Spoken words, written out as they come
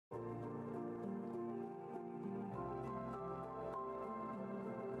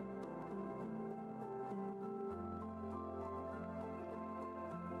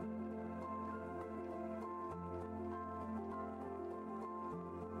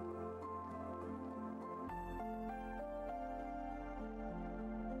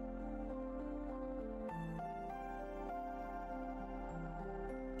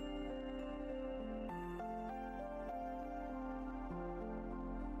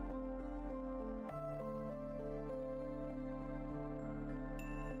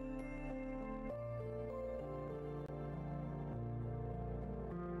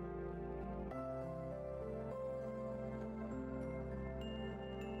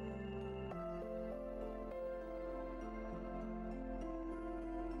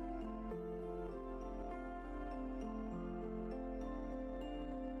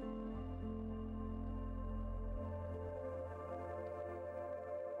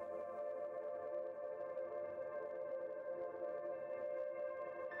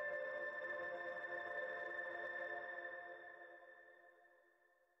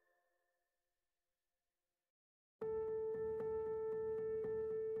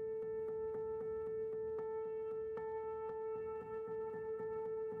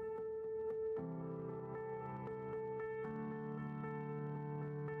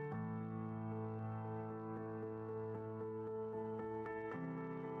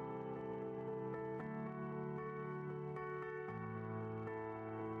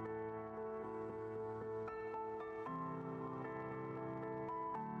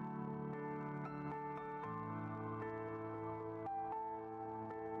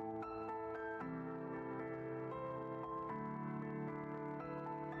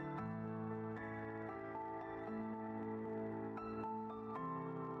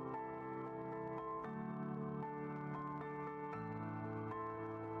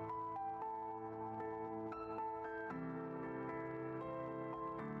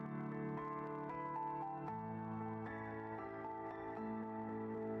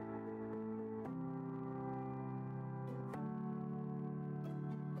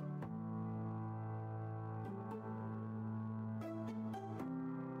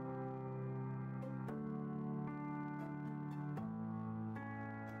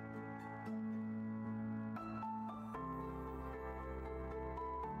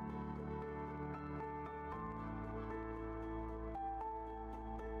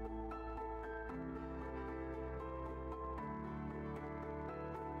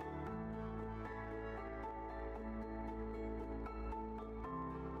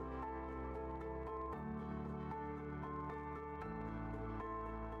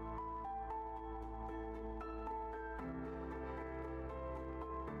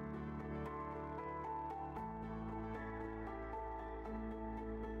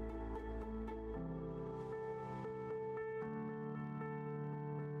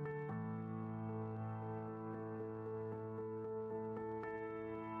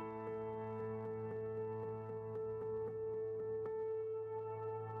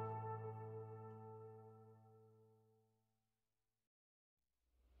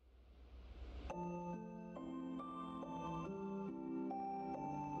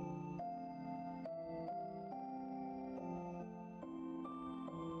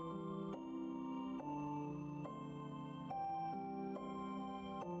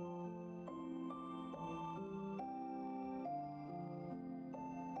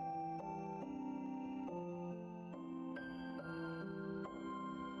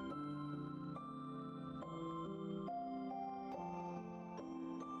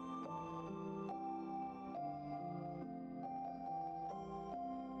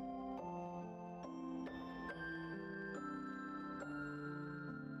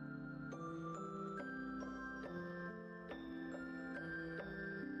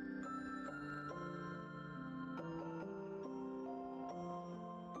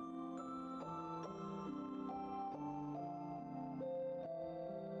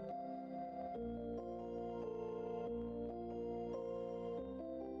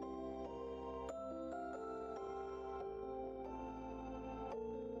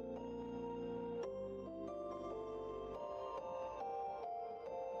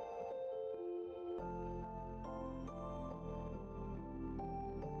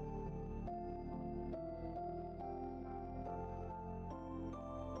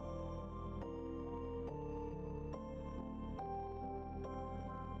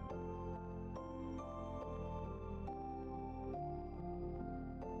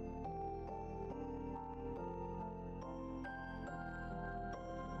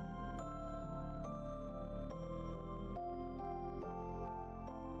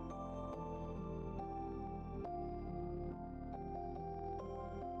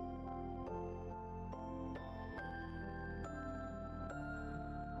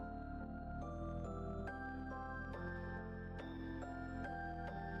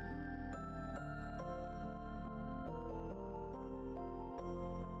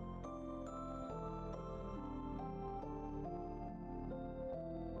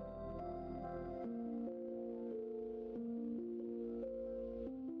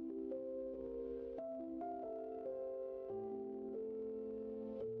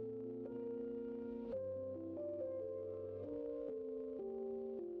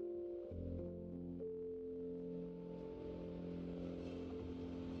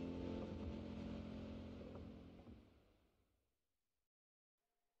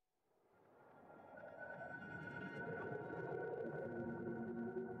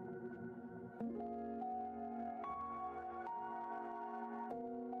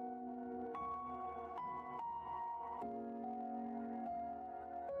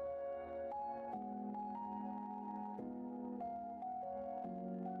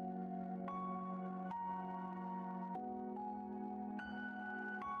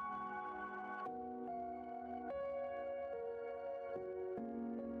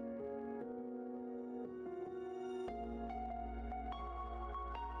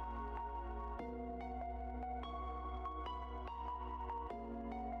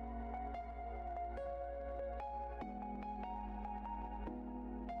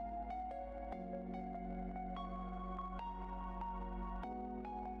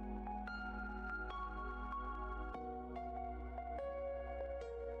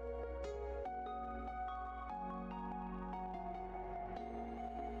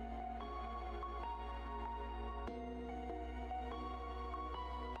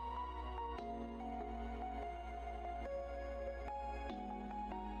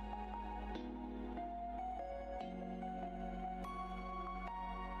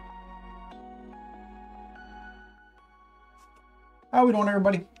How we doing,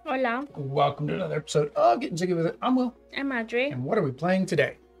 everybody? Hola, Welcome to another episode of Getting Jiggy With It. I'm Will. I'm Audrey. And what are we playing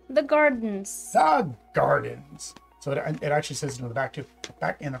today? The Gardens. The Gardens. So it actually says it in the back too,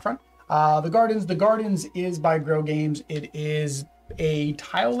 back and the front. The Gardens. The Gardens is by Grail Games. It is a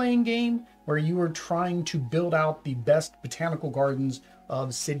tile laying game where you are trying to build out the best botanical gardens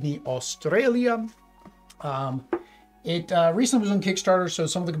of Sydney, Australia. It recently was on Kickstarter, so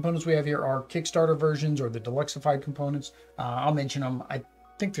some of the components we have here are Kickstarter versions or the deluxeified components. I'll mention them. I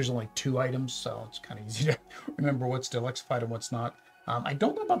think there's only 2 items, so it's kind of easy to remember what's deluxeified and what's not. I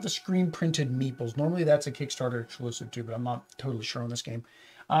don't know about the screen printed meeples. Normally that's a Kickstarter exclusive too, but I'm not totally sure on this game.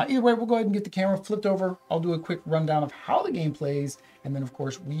 Either way, we'll go ahead and get the camera flipped over. I'll do a quick rundown of how the game plays, and then of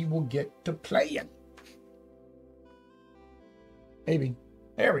course we will get to playing. Maybe.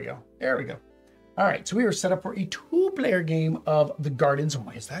 There we go. There we go. All right, so we are set up for a 2-player game of the Gardens. And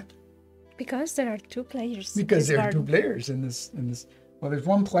why is that? Because there are 2 players. Because there are 2 players in this. Well, there's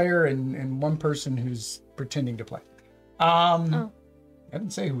 1 player and 1 person who's pretending to play. I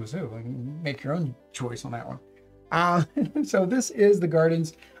didn't say who was who. You can make your own choice on that one. So this is the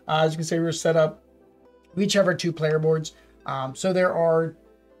Gardens. As you can see, we're set up. We each have our 2 player boards. So there are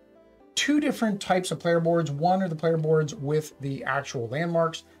 2 different types of player boards. One are the player boards with the actual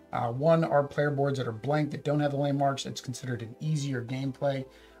landmarks. One are player boards that are blank that don't have the landmarks. It's considered an easier gameplay.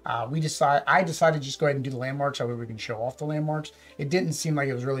 I decided to just go ahead and do the landmarks so we can show off the landmarks. It didn't seem like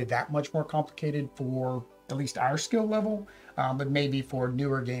it was really that much more complicated for at least our skill level, but maybe for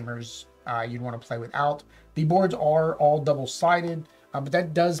newer gamers, you'd want to play without. The boards are all double-sided, but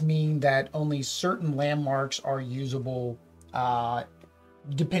that does mean that only certain landmarks are usable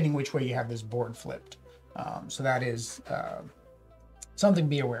depending which way you have this board flipped. So that is something to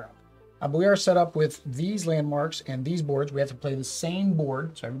be aware of. But we are set up with these landmarks and these boards. We have to play the same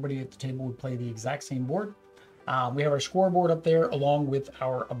board. So everybody at the table would play the exact same board. We have our scoreboard up there along with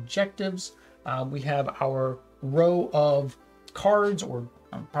our objectives. We have our row of cards, or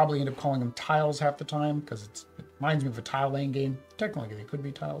I'll probably end up calling them tiles half the time because it reminds me of a tile laying game. Technically, they could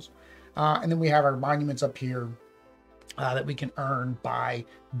be tiles. And then we have our monuments up here that we can earn by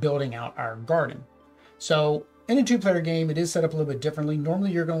building out our garden. So in a 2-player game, it is set up a little bit differently.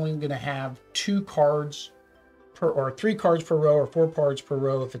 Normally, you're only going to have 2 cards or 3 cards per row, or 4 cards per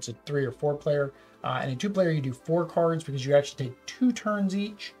row if it's a 3 or 4 player. In a 2-player, you do 4 cards because you actually take 2 turns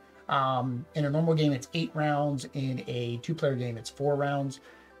each. In a normal game, it's 8 rounds. In a 2-player game, it's 4 rounds.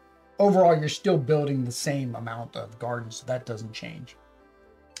 Overall, you're still building the same amount of gardens, so that doesn't change.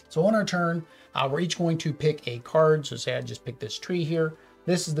 So on our turn, we're each going to pick a card. So say I just picked this tree here.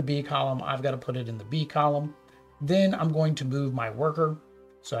 This is the B column. I've got to put it in the B column. Then I'm going to move my worker.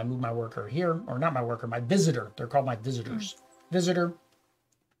 So I move my worker here, or not my worker, my visitor. They're called my visitors. Visitor.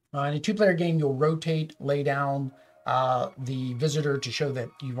 In a 2-player game, you'll rotate, lay down the visitor to show that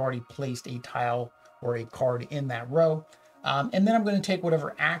you've already placed a tile or a card in that row. And then I'm going to take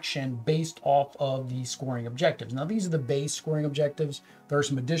whatever action based off of the scoring objectives. Now, these are the base scoring objectives. There are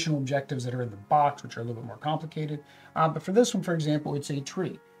some additional objectives that are in the box, which are a little bit more complicated. But for this one, for example, it's a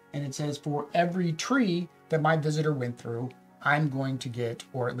tree. And it says for every tree that my visitor went through, I'm going to get,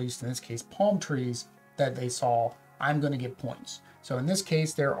 or at least in this case, palm trees that they saw, I'm going to get points. So in this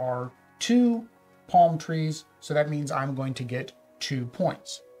case, there are 2 palm trees. So that means I'm going to get 2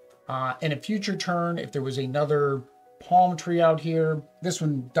 points. In a future turn, if there was another palm tree out here, this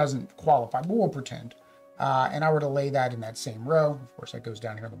one doesn't qualify, but we'll pretend. And I were to lay that in that same row. Of course, that goes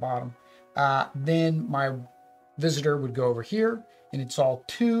down here on the bottom. Then my visitor would go over here, and it's all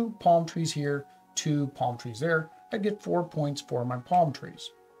 2 palm trees here, 2 palm trees there. I get 4 points for my palm trees.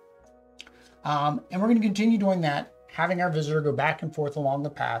 And we're going to continue doing that, having our visitor go back and forth along the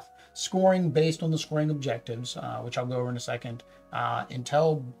path, scoring based on the scoring objectives, which I'll go over in a second,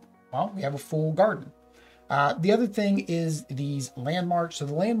 until, well, we have a full garden. The other thing is these landmarks. So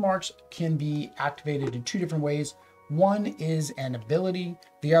the landmarks can be activated in 2 different ways. One is an ability.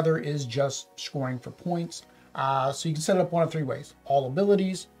 The other is just scoring for points. So you can set it up one of 3 ways: all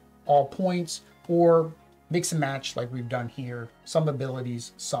abilities, all points, or mix and match like we've done here. Some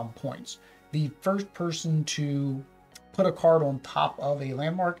abilities, some points. The first person to put a card on top of a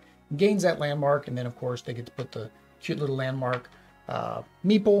landmark gains that landmark, and then of course they get to put the cute little landmark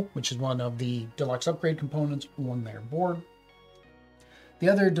meeple, which is one of the deluxe upgrade components, on their board. The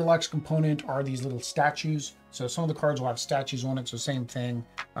other deluxe component are these little statues. So some of the cards will have statues on it, so same thing.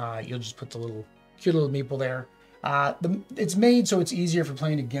 You'll just put the little cute little meeple there. It's made so it's easier for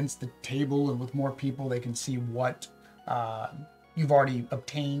playing against the table, and with more people they can see what you've already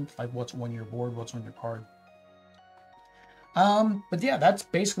obtained, like what's on your board, what's on your card. But yeah, that's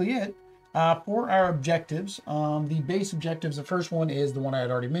basically it. For our objectives, the base objectives, the first one is the one I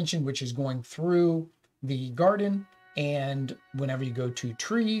had already mentioned, which is going through the garden. And whenever you go to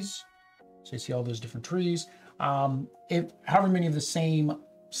trees, so you see all those different trees, if however many of the same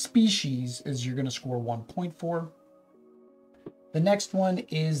species as you're going to score 1 point for. The next one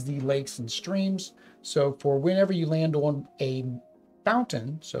is the lakes and streams. So for whenever you land on a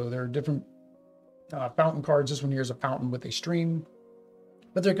fountain, so there are different fountain cards. This one here is a fountain with a stream,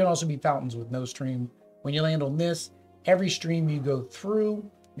 but there can also be fountains with no stream. When you land on this, every stream you go through,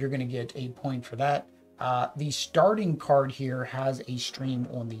 you're going to get a point for that. The starting card here has a stream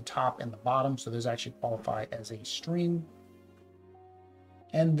on the top and the bottom, so those actually qualify as a stream.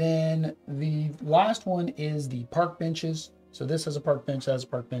 And then the last one is the park benches. So this has a park bench, that has a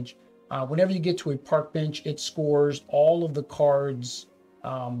park bench. Whenever you get to a park bench, it scores all of the cards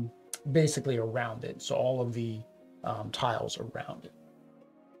basically around it. So all of the tiles around it.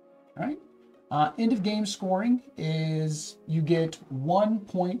 All right. End of game scoring is you get 1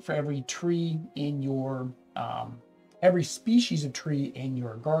 point for every tree in your, every species of tree in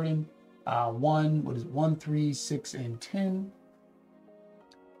your garden. 1, 3, 6, and 10.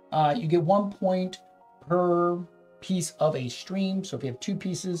 You get 1 point per piece of a stream. So if you have 2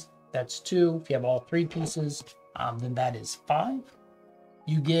 pieces, that's 2. If you have all 3 pieces, then that is 5.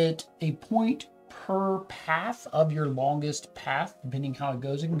 You get a point per path of your longest path, depending how it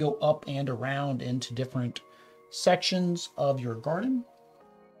goes. It can go up and around into different sections of your garden.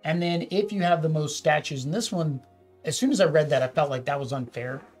 And then if you have the most statues, and this one, as soon as I read that, I felt like that was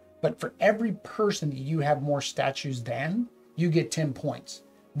unfair. But for every person that you have more statues than, you get 10 points.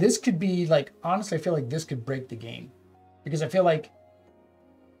 This could be like, honestly, I feel like this could break the game. Because I feel like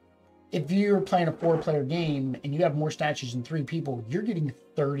if you're playing a 4-player game and you have more statues than 3 people, you're getting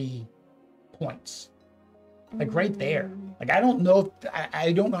 30 points. Like right there. Like I don't know if,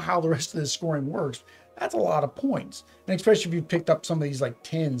 I don't know how the rest of this scoring works. That's a lot of points. And especially if you picked up some of these like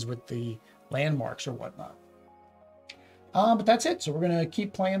 10s with the landmarks or whatnot. But that's it. So we're going to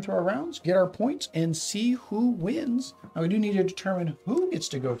keep playing through our rounds, get our points, and see who wins. Now we do need to determine who gets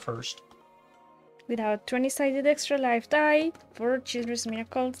to go first. With our 20-sided extra life die for Children's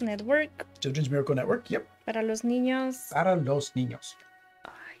Miracles Network. Children's Miracle Network, yep. Para los niños. Para los niños.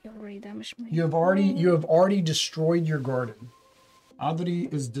 I already damaged my... You have already destroyed your garden.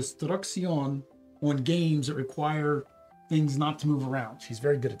 Adri is destrucción on games that require things not to move around. She's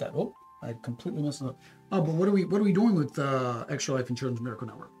very good at that. Oh, I completely messed it up. Oh, but what are we doing with Extra Life and Children's Miracle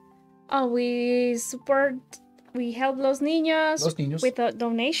Network? Oh, we help Los Niños, with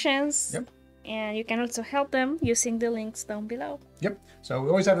donations. Yep. And you can also help them using the links down below. Yep. So we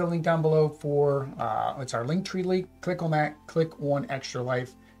always have the link down below for, it's our Linktree link. Click on that, click on Extra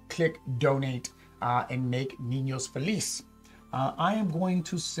Life, click donate, and make Niños Feliz. I am going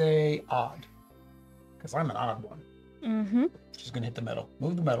to say odd, because I'm an odd one. Mm-hmm. She's going to hit the metal.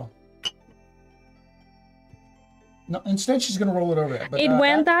 Move the metal. No, instead she's going to roll it over there. But, it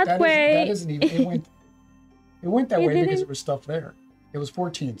went that way. That isn't even, it went that way because there was stuff there. It was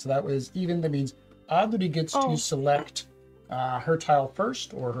 14, so that was even. That means Adri gets to select her tile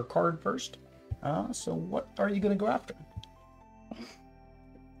first or her card first. So what are you going to go after?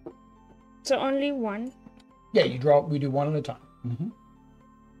 So only one? Yeah, you draw. We do one at a time. Mm-hmm.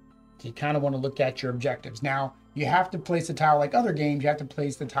 So you kind of want to look at your objectives. Now, you have to place the tile like other games. You have to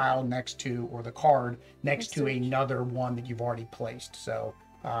place the tile next to, or the card next to another one that you've already placed. So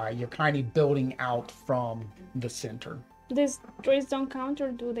you're kind of building out from the center. These trees don't count,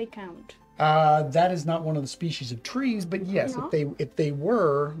 or do they count? That is not one of the species of trees, but yes, no? if they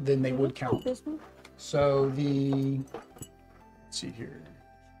were, then they would count. So let's see here.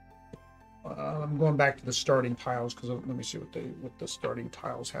 I'm going back to the starting tiles because let me see what the starting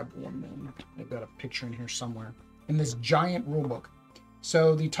tiles have on them. I've got a picture in here somewhere in this giant rule book.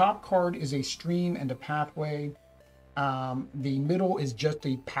 So the top card is a stream and a pathway. The middle is just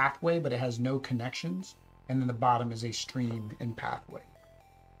a pathway, but it has no connections. And then the bottom is a stream and pathway.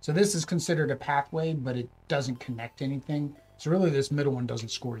 So this is considered a pathway, but it doesn't connect anything. So really this middle one doesn't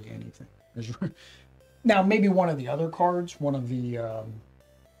score you anything. Now maybe one of the other cards, one of the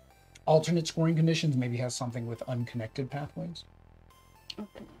alternate scoring conditions maybe has something with unconnected pathways.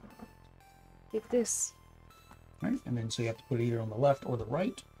 Okay. Like this. Right, and then so you have to put it either on the left or the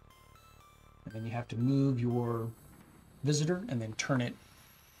right. And then you have to move your visitor and then turn it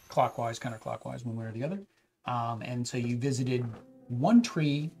clockwise, counterclockwise, one way or the other. And so you visited one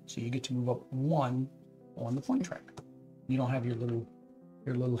tree, so you get to move up one on the point track. You don't have your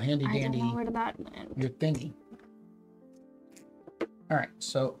little handy dandy, I don't know where that went. Your thingy. All right,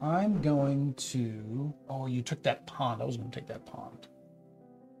 so I'm going to, oh, you took that pond. I was going to take that pond.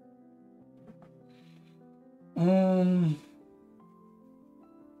 So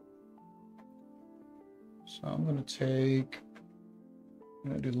I'm gonna do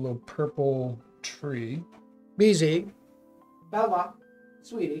the little purple tree. BZ, Bella,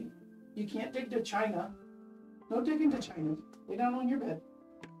 sweetie, you can't dig to China. No digging to China. Lay down on your bed.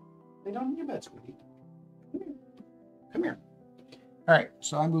 Lay down on your bed, sweetie. Come here. Come here. All right,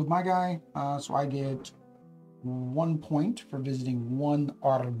 so I move my guy. So I get 1 point for visiting one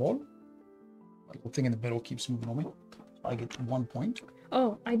arbol. The little thing in the middle keeps moving on me. So I get 1 point.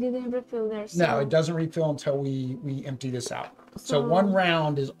 Oh, I didn't refill there. So... No, it doesn't refill until we empty this out. So 1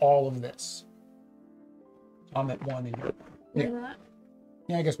 round is all of this. I'm at 1 and you're... Yeah.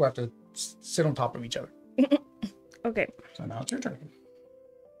 Yeah, I guess we'll have to sit on top of each other. Okay. So now it's your turn.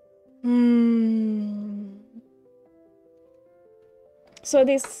 So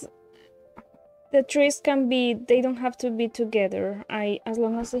the trees can be, they don't have to be together. As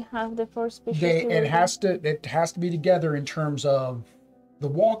long as they have the first species. It has to be together in terms of the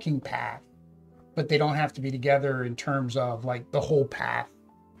walking path, but they don't have to be together in terms of like the whole path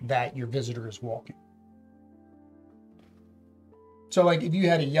that your visitor is walking. So like if you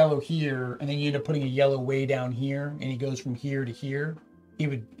had a yellow here and then you end up putting a yellow way down here and he goes from here to here,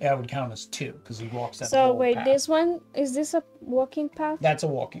 that would count as 2 because he walks that whole wait, path. This one, is this a walking path? That's a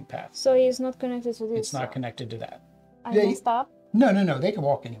walking path. So it's not connected to this? It's not connected to that. I can stop? No, they can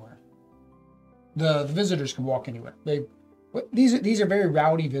walk anywhere. The visitors can walk anywhere. These are very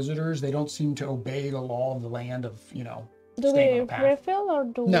rowdy visitors. They don't seem to obey the law of the land of, Do staying we on the path. refill or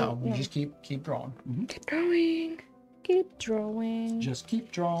do No, we... you just keep drawing. Mm-hmm. Keep drawing. Keep drawing. Just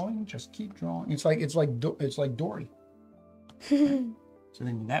keep drawing. Just keep drawing. It's like Dory. So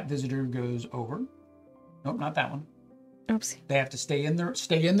then that visitor goes over. Nope, not that one. Oopsie. They have to stay in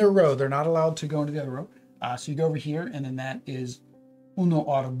their row. They're not allowed to go into the other row. So you go over here, and then that is uno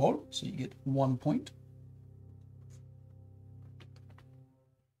arbol. So you get 1 point.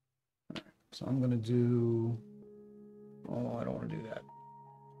 Right, so I'm gonna do. Oh, I don't want to do that.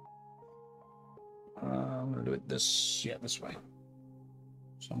 I'm gonna do it this way.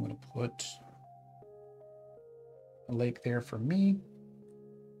 So I'm gonna put a lake there for me.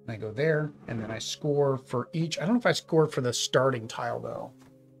 I go there, and then I score for each. I don't know if I scored for the starting tile though.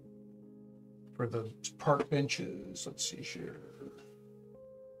 For the park benches, let's see here.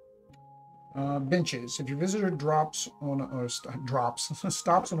 Benches. If your visitor stops on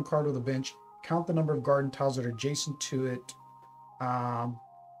a card with a bench, count the number of garden tiles that are adjacent to it,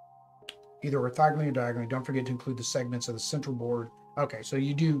 either orthogonally or diagonally. Don't forget to include the segments of the central board. Okay, so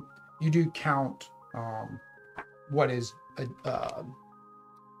you do count what is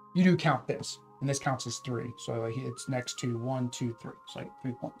you do count this, and this counts as 3. So it's next to 1, 2, 3. It's like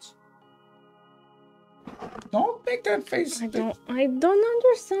 3 points. Don't make that face. I don't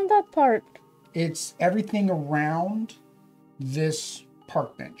understand that part. It's everything around this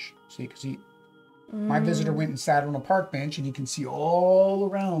park bench. See, because my visitor went and sat on a park bench, and you can see all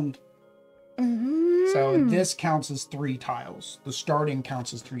around. So this counts as 3 tiles. The starting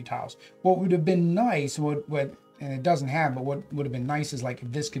counts as 3 tiles. What would have been nice, and it doesn't have, but what would have been nice is like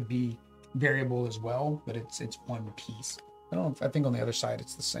if this could be variable as well, but it's one piece. I think on the other side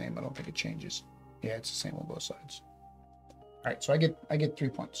it's the same. I don't think it changes. Yeah, it's the same on both sides. All right, so I get 3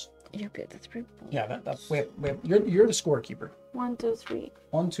 points. You get the 3 points. Yeah, you're the scorekeeper. 1, 2, 3.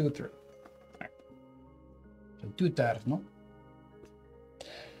 1, 2, 3. All right. So 2 turno.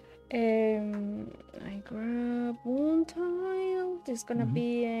 I grab 1 tile. There's gonna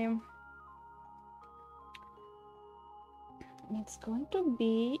be it's going to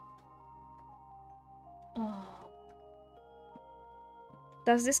be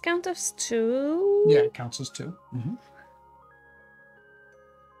does this count as 2? Yeah, it counts as 2.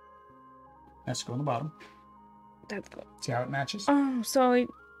 Let's go on the bottom. That's good. See how it matches? Oh, so it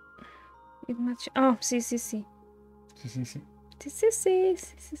matches. Oh, see. See.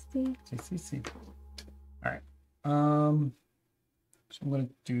 All right. So I'm going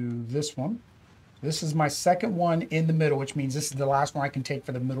to do this one. This is my second one in the middle, which means this is the last one I can take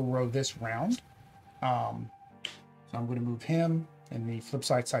for the middle row this round. So I'm going to move him and the flip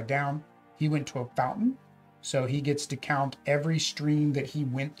side down. He went to a fountain, so he gets to count every stream that he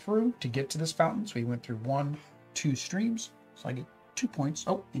went through to get to this fountain. So he went through 1, 2 streams. So I get 2 points.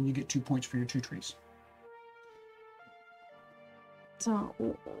 Oh, and you get 2 points for your 2 trees. So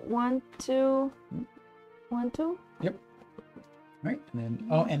 1, 2, 1, 2. Yep. Right,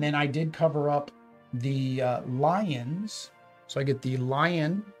 and then I did cover up the lions, so I get the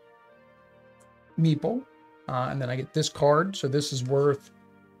lion meeple, and then I get this card. So this is worth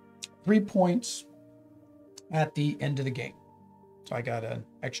 3 points at the end of the game. So I got an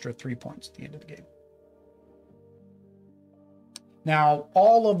extra 3 points at the end of the game. Now,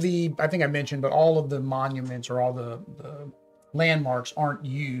 all of the, I think I mentioned, but all of the monuments or all the landmarks aren't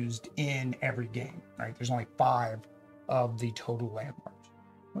used in every game, right? There's only 5 of the total landmarks.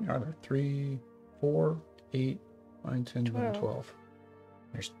 What are there? 3, 4, 8, 9, 10, 11, 12.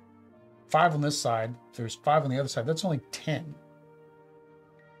 There's 5 on this side. If there's 5 on the other side, that's only 10.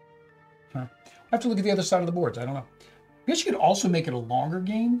 Huh. I have to look at the other side of the boards. I don't know. I guess you could also make it a longer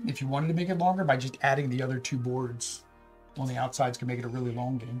game if you wanted to make it longer by just adding the other 2 boards on the outsides. Could make it a really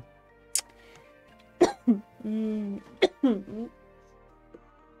long game.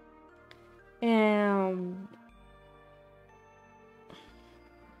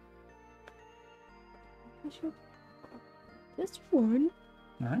 This one.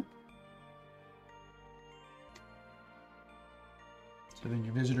 All right. So then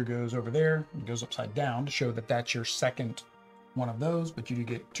your visitor goes over there and goes upside down to show that that's your second one of those, but you do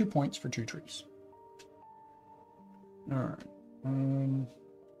get 2 points for 2 trees. All right.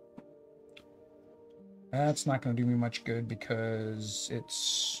 That's not going to do me much good because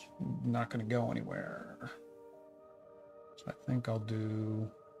it's not going to go anywhere. So I think I'll do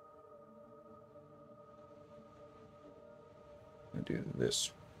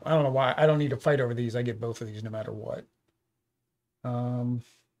this. I don't know why. I don't need to fight over these. I get both of these no matter what. The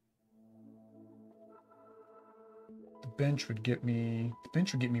bench would get me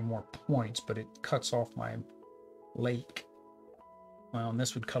more points, but it cuts off my lake. Well, and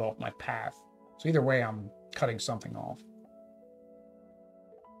this would cut off my path. So either way, I'm cutting something off.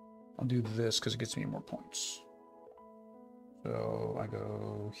 I'll do this because it gets me more points. So I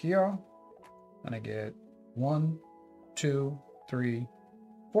go here, and I get 1, 2, 3,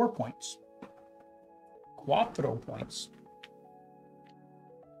 4 points. 4 points.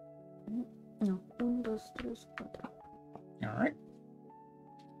 No, 1, 2, 3, 4. All right.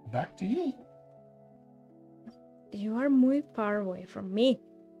 Back to you. You are muy far away from me.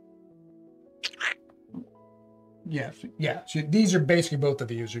 Yes, yeah. So these are basically both of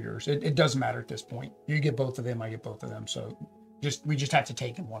these are yours. It doesn't matter at this point. You get both of them, I get both of them. So we just have to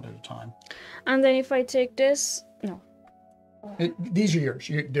take them one at a time. And then if I take this, no. These are yours.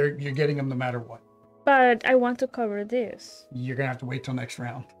 You're getting them no matter what. But I want to cover this. You're gonna have to wait till next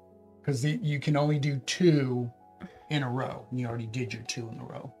round because you can only do 2 in a row. You already did your 2 in a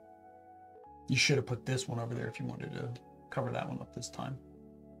row. You should have put this one over there if you wanted to cover that one up this time.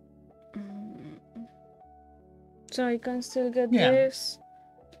 So I can still get this,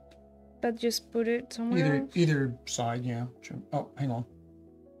 but just put it somewhere else? Either side, yeah. Sure. Oh, hang on.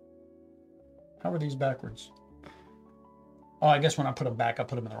 How are these backwards? Oh, I guess when I put them back, I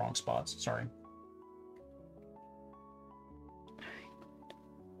put them in the wrong spots. Sorry.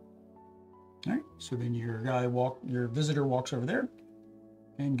 All right. So then your visitor walks over there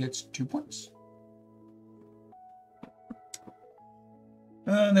and gets 2 points.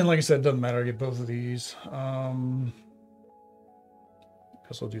 And then, like I said, it doesn't matter. I get both of these. Guess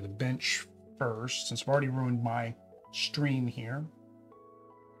I'll do the bench first, since I've already ruined my stream here.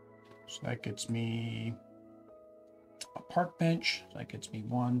 So that gets me a park bench. So that gets me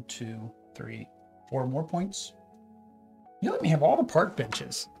 1, 2, 3, 4 more points. You let me have all the park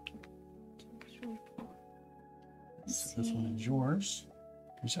benches. So this one is yours.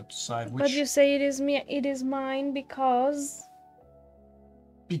 You just have to decide which. But you say it is me. It is mine because.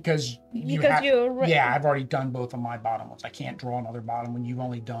 Because you're yeah, I've already done both of my bottom ones. I can't draw another bottom when you've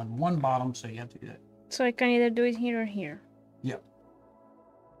only done one bottom, so you have to do that. So I can either do it here or here. Yep.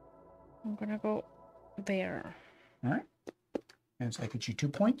 I'm gonna go there. All right. And so that gets you 2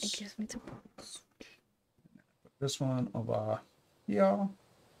 points. It gives me 2 points. Put this one over here.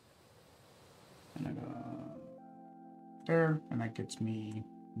 And I go there, and that gets me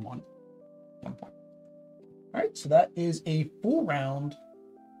 1 point. All right, so that is a full round.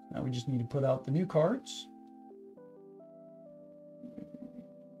 Now we just need to put out the new cards.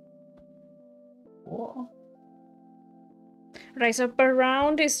 Whoa. Right, so per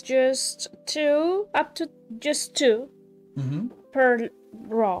round is just 2, up to just 2 per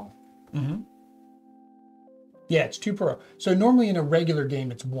row. Yeah, it's 2 per row. So normally in a regular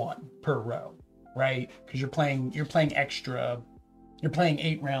game, it's 1 per row, right? Because you're playing extra. You're playing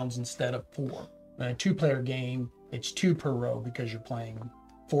 8 rounds instead of 4. In a 2-player game, it's 2 per row because you're playing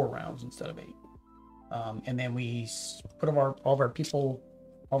 4 rounds instead of 8. And then we put all of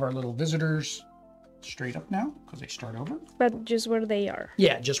our little visitors straight up now because they start over. But just where they are.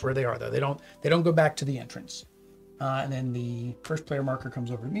 Yeah, just where they are though. They don't go back to the entrance. And then the first player marker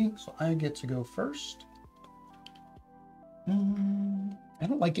comes over to me, so I get to go first. I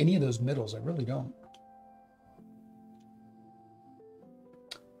don't like any of those middles. I really don't.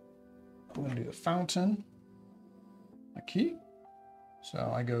 I'm going to do the fountain. My key.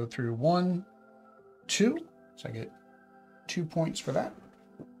 So I go through 1, 2. So I get 2 points for that.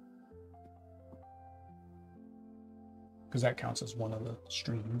 Because that counts as one of the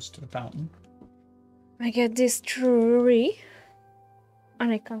streams to the fountain. I get this tree.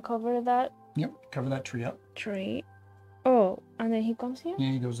 And I can cover that. Yep, cover that tree up. Tree. Oh, and then he comes here?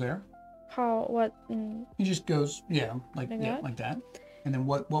 Yeah, he goes there. How, what? He just goes, yeah, like that. And then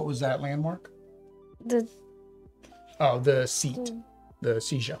what was that landmark? The seat. The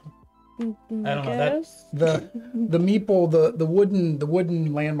seashell. I don't know that the meeple, the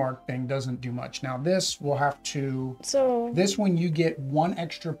wooden landmark thing doesn't do much. Now this will have to. So this one you get 1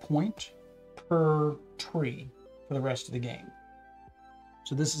 extra point per tree for the rest of the game.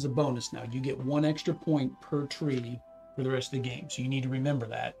 So this is a bonus now. You get 1 extra point per tree for the rest of the game. So you need to remember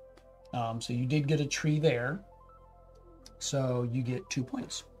that. So you did get a tree there. So you get 2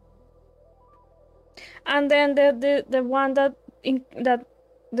 points. And then the one that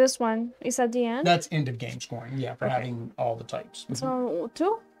this one is at the end? That's end of game scoring, yeah, for having all the types. So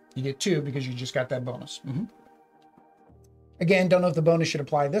 2? You get 2 because you just got that bonus. Again, don't know if the bonus should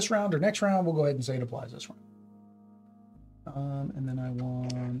apply this round or next round. We'll go ahead and say it applies this round. And then I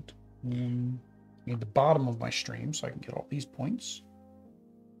want at the bottom of my stream so I can get all these points.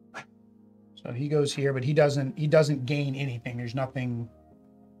 So he goes here, but he doesn't gain anything. There's nothing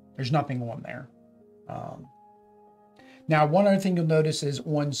on there. Now, one other thing you'll notice is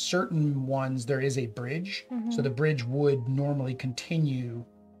on certain ones, there is a bridge. So the bridge would normally continue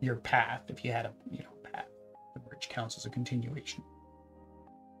your path if you had a path. The bridge counts as a continuation.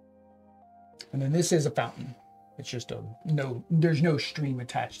 And then this is a fountain. It's just there's no stream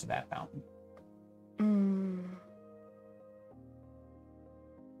attached to that fountain. I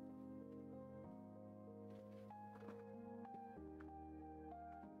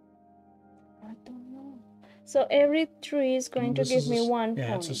don't know. So every tree is going to give me 1 point.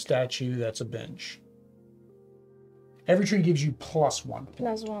 Yeah, it's a statue. That's a bench. Every tree gives you +1 point.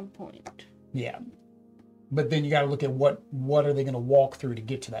 +1 point. Yeah. But then you got to look at what are they going to walk through to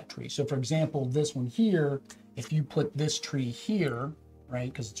get to that tree. So for example, this one here, if you put this tree here,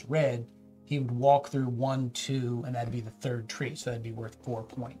 right, because it's red, he would walk through 1, 2, and that'd be the 3rd tree. So that'd be worth 4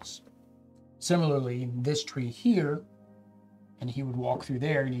 points. Similarly, this tree here, and he would walk through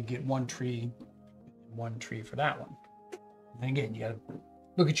there and you'd get 1 tree for that one. And again, you got to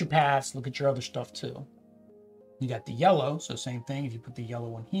look at your paths, look at your other stuff too. You got the yellow, so same thing. If you put the yellow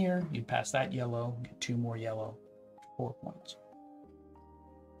one here, you'd pass that yellow, get 2 more yellow, 4 points.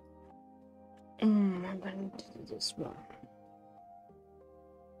 I'm going to do this one.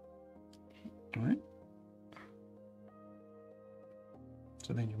 All right.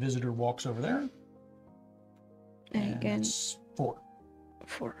 So then your visitor walks over there. And again, it's 4.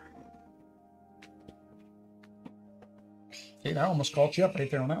 4. Okay, that almost caught you up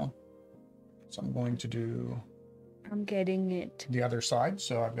right there on that one. So I'm going to do. I'm getting it. The other side.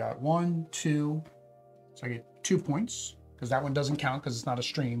 So I've got 1, 2. So I get 2 points because that one doesn't count because it's not a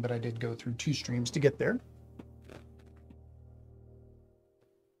stream, but I did go through 2 streams to get there.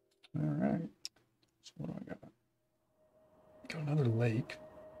 All right. So what do I got? Got another lake,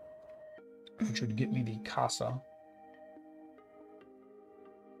 which would get me the casa.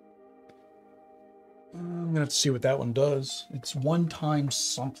 I'm gonna have to see what that one does. It's 1 times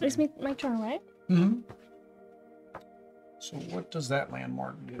something. It's my turn, right? So what does that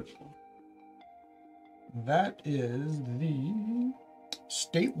landmark do? That is the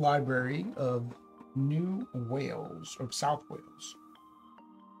State Library of New Wales, or South Wales.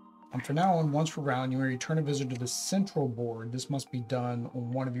 And for now on, once per round, you may return a visitor to the central board. This must be done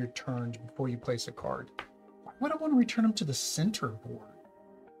on one of your turns before you place a card. Why would I want to return them to the center board?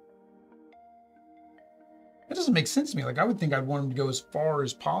 That doesn't make sense to me. Like, I would think I'd want them to go as far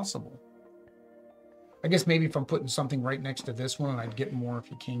as possible. I guess maybe if I'm putting something right next to this one, I'd get more if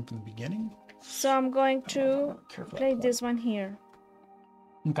you came from the beginning. So I'm going to play this one here.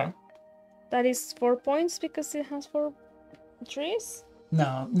 Okay. That is 4 points because it has 4 trees?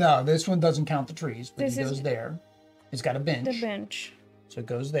 No, this one doesn't count the trees, but it goes there. It's got a bench. The bench. So it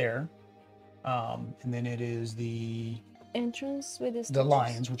goes there. And then it is the entrance with the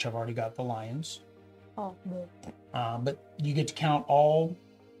lions, which I've already got the lions. Oh. But you get to count all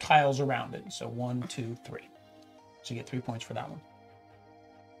tiles around it. So 1, 2, 3. So you get 3 points for that one.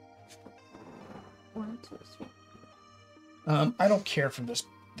 1, 2, 3. I don't care for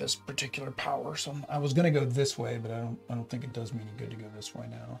this particular power, so I was gonna go this way, but I don't think it does me any good to go this way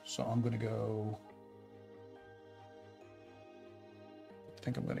now. So I'm gonna go. I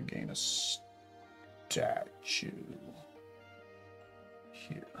think I'm gonna gain a statue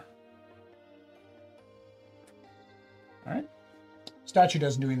here. All right. Statue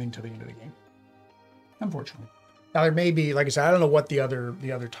doesn't do anything till the end of the game, unfortunately. Now there may be, like I said, I don't know what the other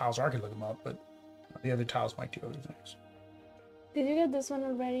tiles are. I could look them up, but the other tiles might do other things. Did you get this one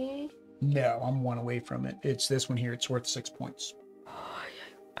already? No, I'm one away from it. It's this one here. It's worth 6 points. Oh,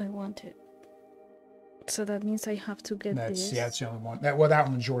 I want it. So that means I have to get this. Yeah, it's the only one. That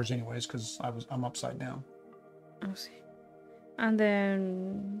one's yours anyways, because I'm upside down. Oh, see. And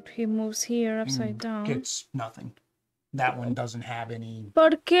then he moves here upside down. Gets nothing. That one doesn't have any. ¿Por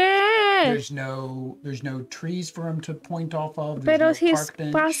qué? There's no trees for him to point off of. Pero no he's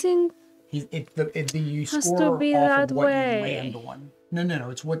passing. You has score to be off that of what way. you land on. No.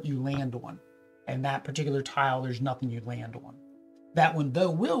 It's what you land on. And that particular tile, there's nothing you land on. That one,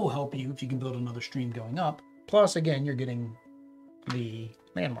 though, will help you if you can build another stream going up. Plus, again, you're getting the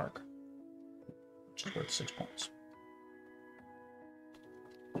landmark, which is worth 6 points.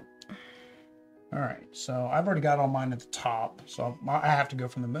 All right, so I've already got all mine at the top, so I have to go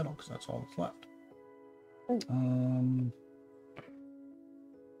from the middle because that's all that's left.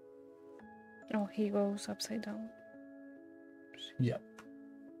 Oh, he goes upside down. Yep.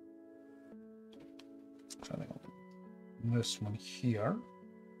 So I think I'll do this one here,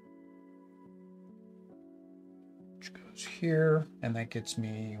 which goes here, and that gets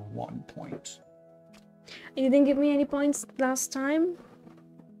me 1 point. You didn't give me any points last time?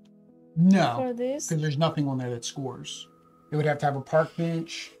 No, for this? Because there's nothing on there that scores. It would have to have a park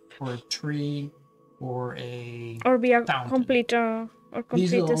bench, or a tree, or a be a fountain. complete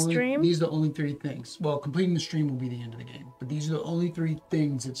the stream. These are the only 3 things. Well, completing the stream will be the end of the game, but these are the only 3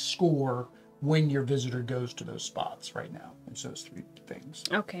 things that score when your visitor goes to those spots right now. It's those 3 things.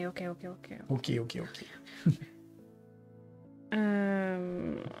 Okay. Okay. Oh,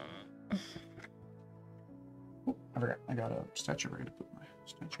 I forgot. I got a statue ready to put my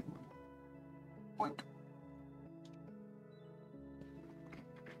statue on. Boink.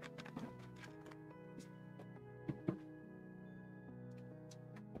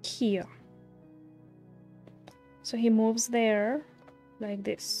 Here. So he moves there, like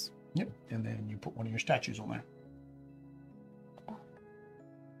this. Yep, and then you put one of your statues on there.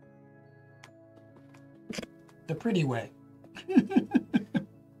 The pretty way.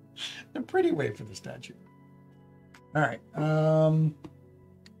 The pretty way for the statue. All right.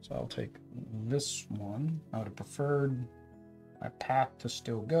 So I'll take this one. I would have preferred my path to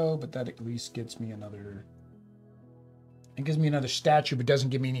still go, but that at least gets me another. It gives me another statue, but doesn't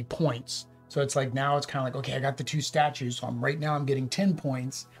give me any points. So it's like now it's kind of like, okay, I got the 2 statues, so right now I'm getting 10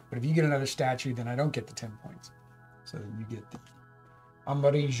 points. But if you get another statue, then I don't get the 10 points. So you get the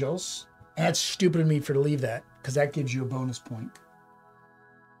amarillos. And that's stupid of me to leave that, because that gives you a bonus point.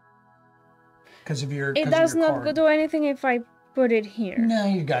 Because of your. It does not do anything if I put it here. No,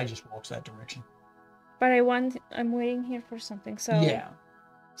 your guy just walks that direction. But I'm waiting here for something. So yeah.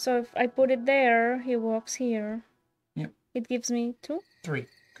 So if I put it there, he walks here. Yep. It gives me 2. 3,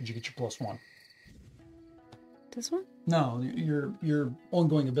 because you get your +1. This one? No, your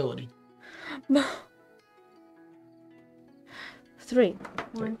ongoing ability. 3.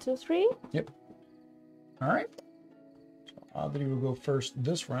 1, 2, 3. Yep. All right. So Audrey will go first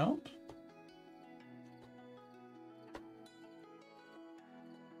this round.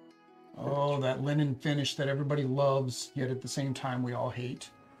 Oh, that linen finish that everybody loves, yet at the same time we all hate.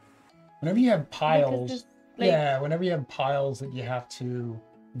 Whenever you have piles, whenever you have piles that you have to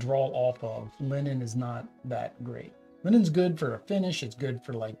draw off of, linen is not that great. Linen's good for a finish. It's good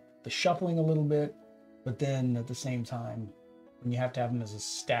for like the shuffling a little bit, but then at the same time, when you have to have them as a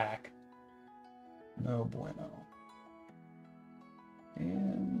stack, no bueno.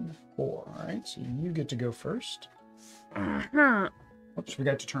 And 4. All right, so you get to go first. Oops, we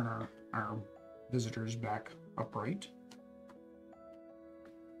got to turn our visitors back upright.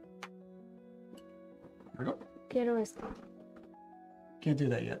 There we go. Quiero esto. Can't do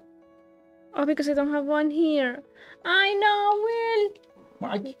that yet. Oh, because I don't have one here. I know, Will.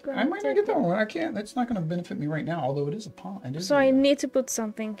 Well, I might not get that one. I can't. That's not going to benefit me right now, although it is a pond. So I need to put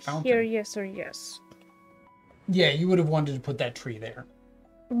something fountain. Here, yes or yes. Yeah, you would have wanted to put that tree there.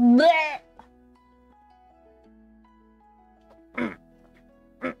 Blech.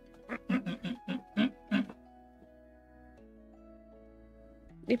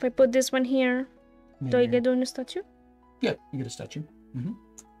 If I put this one here, do I get a statue? Yeah, you get a statue. Mm-hmm.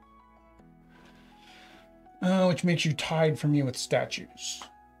 Which makes you tied for me with statues.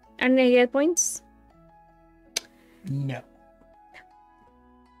 And I get points? No.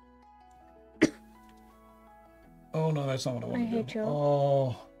 Oh, no, that's not what I want to do. hate you.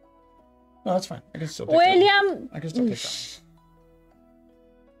 Oh. No, that's fine. I can still take William! that. I can still take that.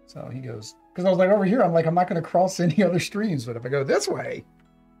 So he goes, because I was like, over here, I'm like, I'm not going to cross any other streams. But if I go this way,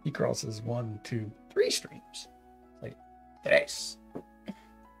 he crosses 1, 2, 3 streams. Like, tres.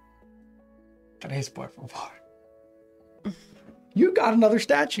 Tres, por favor. You got another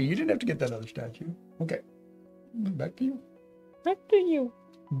statue. You didn't have to get that other statue. Okay. Back to you. Back to you.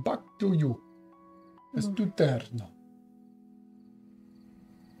 Back to you. Es tu turno.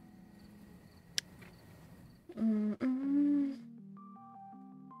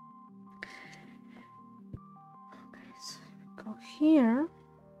 Okay, so go here.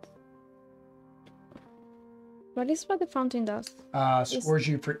 What is what the fountain does? Scores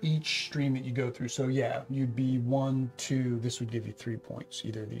you for each stream that you go through. So yeah, you'd be 1, 2. This would give you 3 points.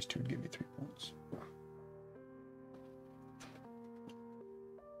 Either of these two would give you 3 points.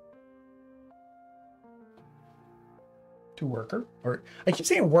 To worker, or I keep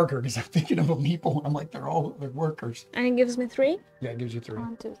saying worker because I'm thinking of a meeple. I'm like, they're workers. And it gives me 3? Yeah, it gives you 3.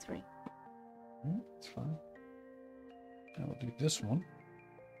 1, 2, 3. That's fine. I will do this one.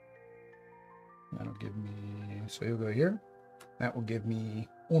 That'll give me, so you'll go here. That will give me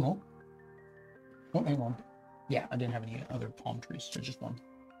uno. Oh, hang on. Yeah, I didn't have any other palm trees, so just one.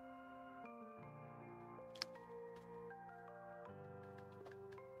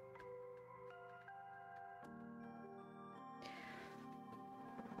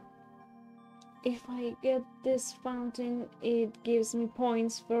 If I get this fountain, it gives me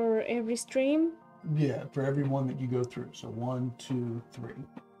points for every stream? Yeah, for every one that you go through. So 1, 2, 3.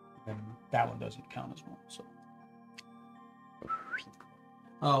 And that one doesn't count as one. So.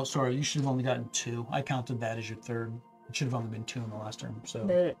 Oh, sorry. You should have only gotten 2. I counted that as your third. It should have only been 2 in the last turn. So.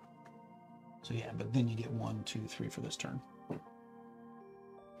 So yeah, but then you get 1, 2, 3 for this turn.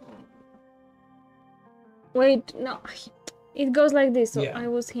 Wait, no. It goes like this. So Yeah. I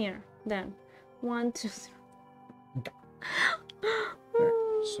was here then. 1, 2, 3. Okay.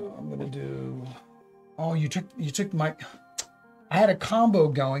 Right, so I'm gonna do. Oh, you took my. I had a combo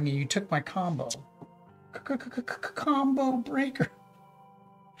going, and you took my combo. Combo breaker.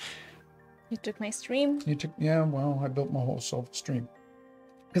 You took my stream. You took, yeah. Well, I built my whole self-stream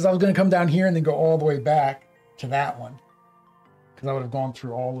because I was gonna come down here and then go all the way back to that one because I would have gone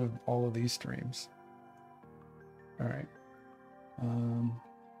through all of these streams. All right.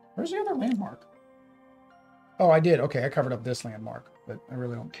 Where's the other landmark? Oh, I did. Okay, I covered up this landmark, but I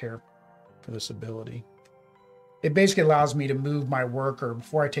really don't care for this ability. It basically allows me to move my worker.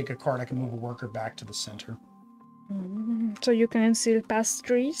 Before I take a card, I can move a worker back to the center. So you can still pass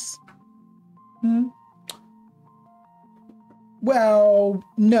trees? Well,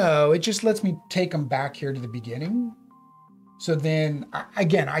 no. It just lets me take them back here to the beginning. So then,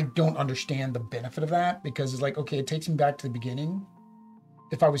 again, I don't understand the benefit of that because it's like, okay, it takes me back to the beginning.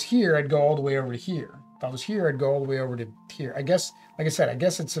 If I was here, I'd go all the way over to here. If I was here, I'd go all the way over to here. I guess, like I said, I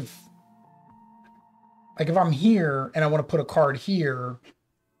guess it's like if I'm here and I want to put a card here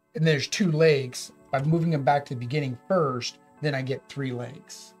and there's 2 legs, by moving them back to the beginning first, then I get 3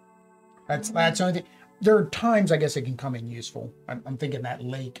 legs. That's the only thing. There are times I guess it can come in useful. I'm thinking that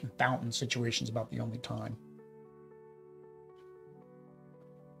lake and fountain situation is about the only time.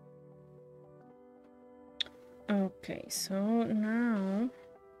 Okay, so now...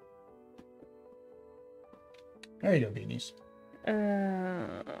 There you go, beanies.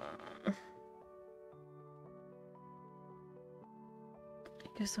 I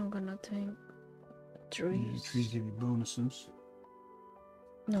guess I'm gonna take trees. Trees give you bonuses.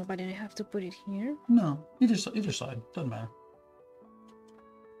 No, but then I have to put it here. No, either side. Doesn't matter.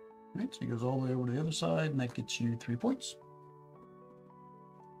 All right, so he goes all the way over to the other side, and that gets you 3 points.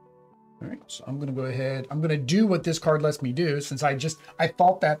 All right, so I'm going to go ahead. I'm going to do what this card lets me do. Since I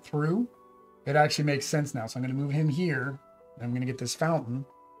thought that through, it actually makes sense now. So I'm going to move him here. And I'm going to get this fountain.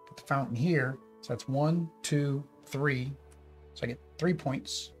 Put the fountain here. So that's 1, 2, 3. So I get 3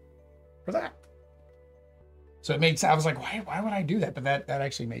 points for that. So it made sense. I was like, why would I do that? But that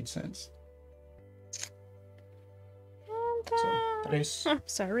actually made sense. So, tres.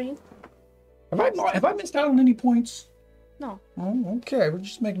 Sorry. Have I missed out on any points? No. Oh, okay. We're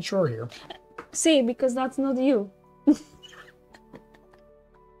just making sure here. See, because that's not you.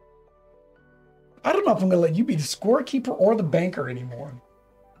 I don't know if I'm going to let you be the scorekeeper or the banker anymore.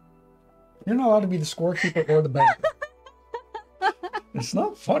 You're not allowed to be the scorekeeper or the banker. It's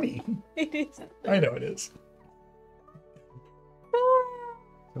not funny. It isn't. I know it is.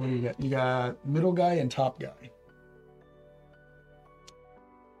 So what do you got? You got middle guy and top guy.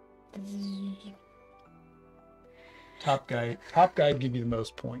 Top guy give you the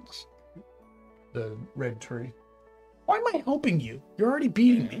most points. The red tree. Why am I helping you? You're already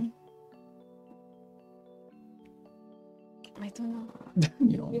beating me. I don't know.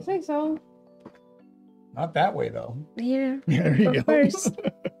 You don't. You think so? Not that way though. Here. There you go. First.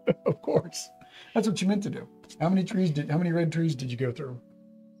 Of course. That's what you meant to do. How many red trees did you go through?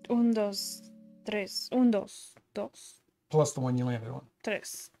 1, 2, 3. 1, 2, 2. Plus the one you landed on. 3.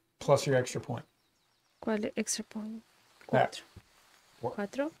 Plus your extra point. ¿Cuál extra point? That. 4.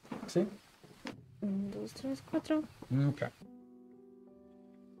 4. See? 1, 2, 3, 4. Okay.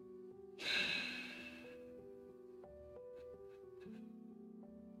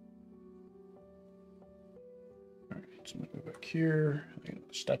 All right, so I'm gonna go back here.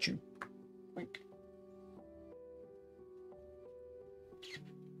 Statue. Wink.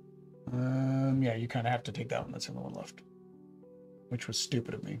 Yeah, you kind of have to take that one. That's the only one left. Which was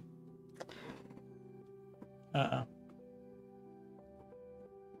stupid of me.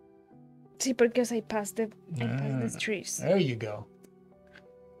 Sí, porque I passed the trees. There you go.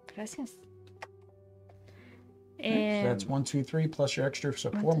 Gracias. Okay, so that's 1, 2, 3 plus your extra, so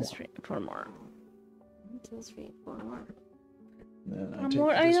 4 more. 4 more. 1, 2, 3, 4 more. Then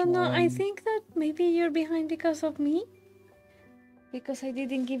More? I don't know. I think that maybe you're behind because of me. Because I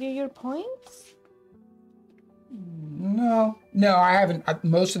didn't give you your points. No, I haven't.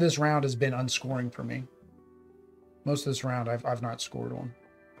 Most of this round has been unscoring for me. Most of this round, I've not scored one.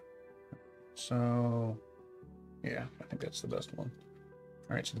 So, yeah, I think that's the best one.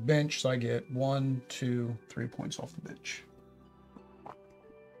 All right, so the bench. So I get 1, 2, 3 points off the bench.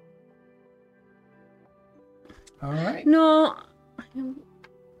 All right. No.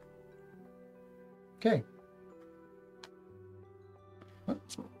 Okay. What?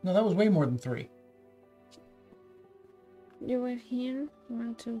 No, that was way more than 3. You were here.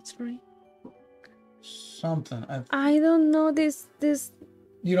 1, 2, 3. Something. I don't know this.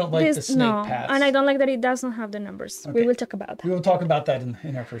 You don't like the snake paths. And I don't like that it doesn't have the numbers. Okay. We will talk about that. We will talk about that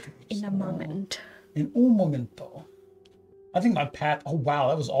in our first review. In a moment. In un momento. I think my path. Oh wow,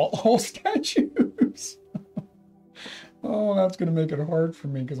 that was all statues. Oh, that's gonna make it hard for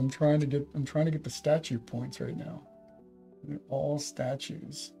me because I'm trying to get the statue points right now. They're all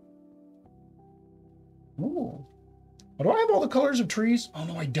statues. Ooh. Oh, do I have all the colors of trees? Oh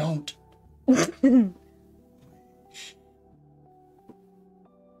no, I don't.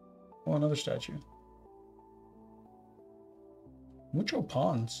 Oh, another statue. Mucho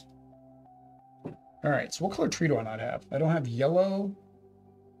ponds. All right, so what color tree do I not have? I don't have yellow.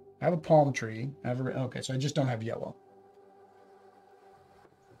 I have a palm tree. Okay, so I just don't have yellow.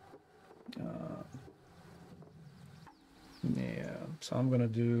 Yeah, so I'm gonna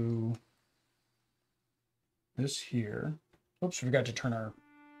do this here. Oops, we forgot to turn our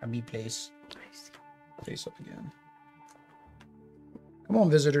meat face up again. Come on,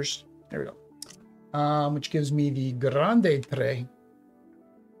 visitors. There we go. Which gives me the Grande Tre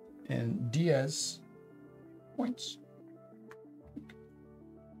and Diaz points.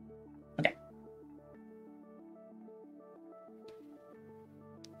 Okay.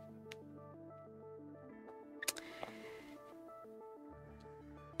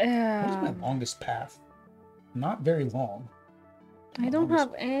 What is my longest path? Not very long. I don't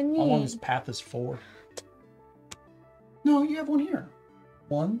have any. My longest path is 4. No, you have one here.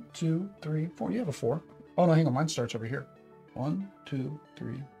 1, 2, 3, 4. You have a 4. Oh no, hang on. Mine starts over here. 1, 2,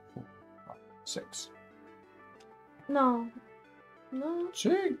 3, 4, 5, 6. No.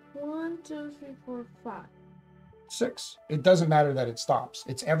 See? 1, 2, 3, 4, 5. 6. It doesn't matter that it stops.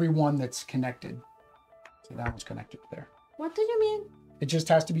 It's every one that's connected. So that one's connected there. What do you mean? It just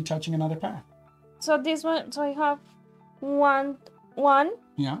has to be touching another path. So this one. So I have 1.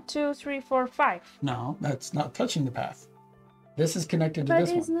 Yeah. 2, 3, 4, 5. No, that's not touching the path. This is connected to But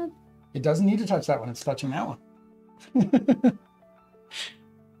this it's one. not. It doesn't need to touch that one. It's touching that one.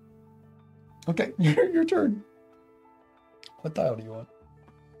 Okay, your turn. What tile do you want?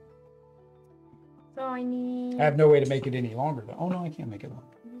 So I need. I have no way to make it any longer, though. Oh, no, I can't make it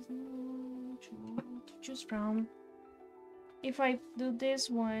longer. There's no to choose from. If I do this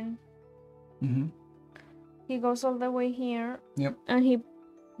one, he goes all the way here. Yep. And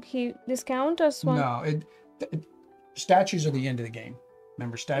he discount as one. No, statues are the end of the game.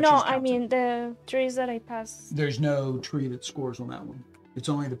 Remember, statues. No, I mean the trees that I pass. There's no tree that scores on that one. It's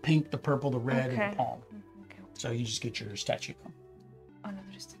only the pink, the purple, the red, and the palm. Okay. So you just get your statue. Another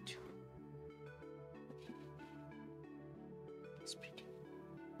statue.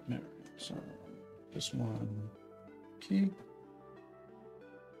 There. So this one, keep.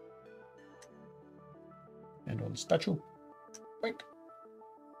 And on the statue. Wink.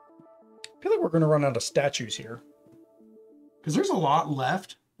 I feel like we're going to run out of statues here. Because there's a lot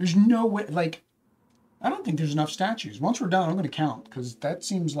left. There's no way, like, I don't think there's enough statues. Once we're done, I'm going to count. Because that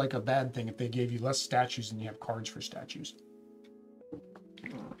seems like a bad thing if they gave you less statues and you have cards for statues.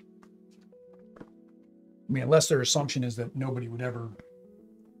 I mean, unless their assumption is that nobody would ever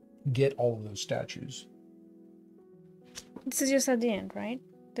get all of those statues. This is just at the end, right?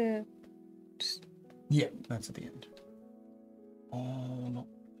 Yeah, that's at the end. Oh, no.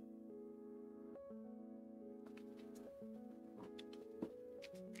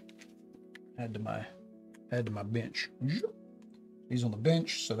 Add to my bench. He's on the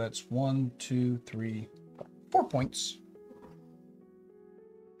bench, so that's 1, 2, 3, 4 points.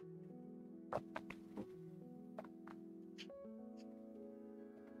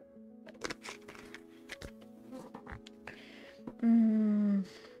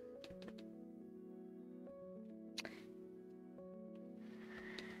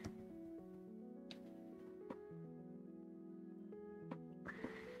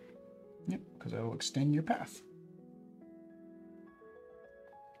 Yep, because that will extend your path.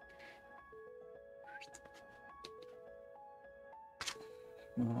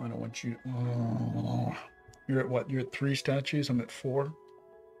 Oh, I don't want you. Oh, you're at what? You're at 3 statues. I'm at 4.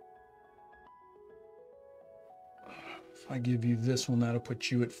 If I give you this one, that'll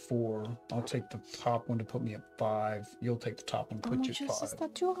put you at 4. I'll take the top one to put me at 5. You'll take the top one to put you at 5.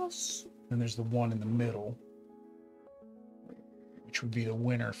 Then there's the one in the middle, which would be the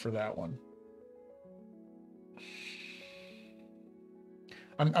winner for that one.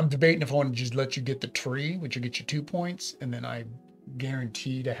 I'm debating if I want to just let you get the tree, which will get you 2 points, and then I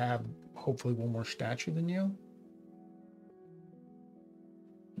guarantee to have hopefully one more statue than you.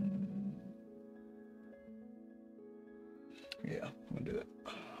 Yeah, I'm gonna do that.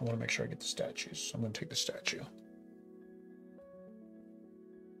 I want to make sure I get the statues, so I'm gonna take the statue.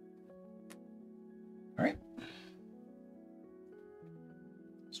 All right.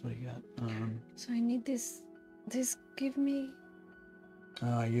 So what do you got? So I need this. This give me.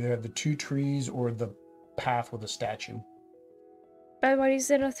 You either have the 2 trees or the path with a statue. But why is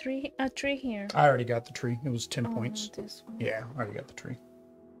there a tree here? I already got the tree. It was 10 points. This one. Yeah, I already got the tree.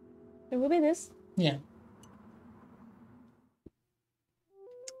 It will be this. Yeah.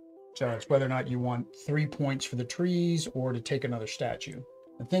 So it's whether or not you want 3 points for the trees or to take another statue.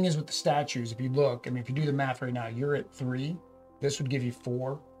 The thing is with the statues, if you look, I mean, if you do the math right now, you're at 3. This would give you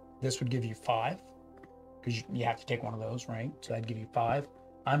 4. This would give you 5. Because you have to take one of those, right? So that'd give you 5.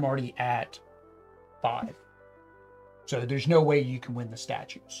 I'm already at 5. So there's no way you can win the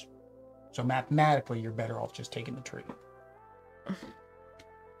statues. So mathematically, you're better off just taking the tree.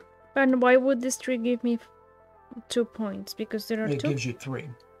 And why would this tree give me 2 points? Because there are 2? It gives you 3.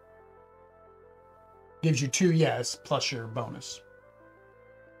 Gives you 2, yes, plus your bonus.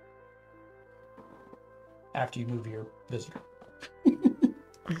 After you move your visitor.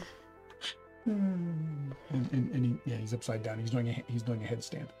 He's upside down. He's doing a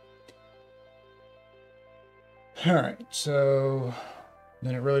headstand. All right, so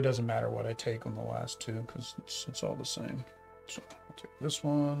then it really doesn't matter what I take on the last 2 because it's all the same. So I'll take this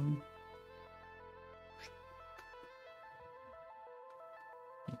one.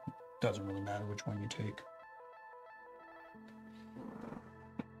 Doesn't really matter which one you take.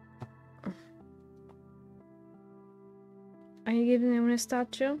 Are you giving them a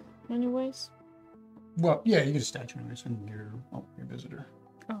statue, anyways? Well, yeah, you get a statue anyways, and your visitor.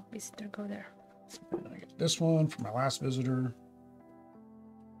 Oh, visitor, go there. And then I get this one for my last visitor.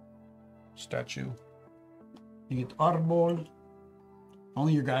 Statue. You get the arbol.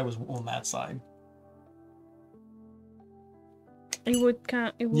 Only your guy was on that side. It would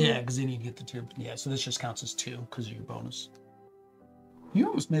count. Yeah, because then you get the 2. Yeah, so this just counts as 2 because of your bonus. You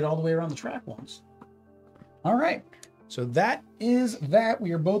almost made it all the way around the track once. All right. So that is that.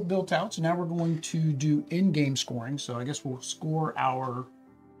 We are both built out. So now we're going to do in-game scoring. So I guess we'll score our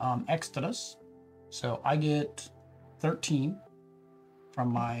extras. So I get 13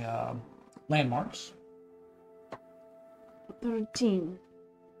 from my landmarks. 13.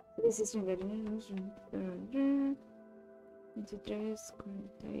 This is 23,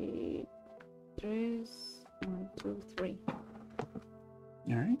 43, 1, 2, 3.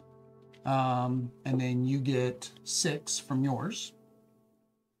 All right. And then you get 6 from yours.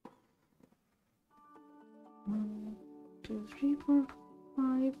 1, 2, 3, 4,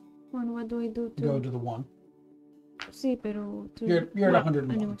 5. 1. What do I do to Go to the 1. Sí, pero You're at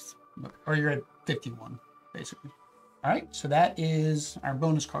 101. Anyways. Or you're at 51, basically. All right. So that is our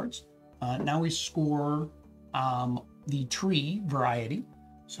bonus cards. Now we score the tree variety.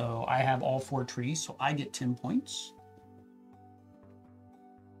 So I have all 4 trees, so I get 10 points.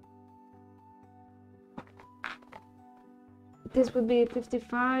 This would be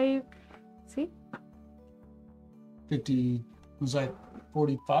 55. See? 50. Was I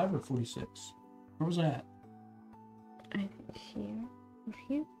 45 or 46? Where was I at? I think here. Or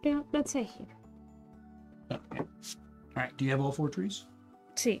here? Yeah, let's say here. Okay. All right. Do you have all 4 trees?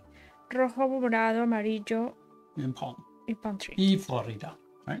 Sí. Rojo, morado, amarillo And palm. y palm tree. Y Florida. All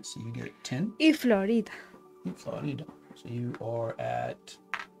right. So you get 10. Y Florida. Y Florida. So you are at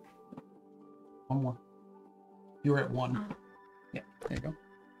 1 more. You're at 1. Oh. Yeah. There you go.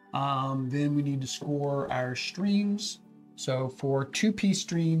 Then we need to score our streams. So for 2-piece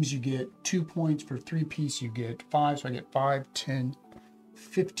streams, you get 2 points. For 3-piece, you get 5. So I get 5, 10,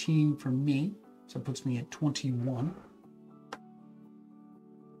 15 for me. So it puts me at 21.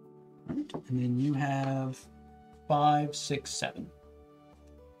 Right. And then you have 5, 6, 7.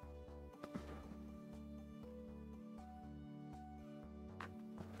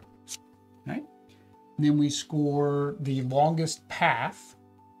 Right. And then we score the longest path,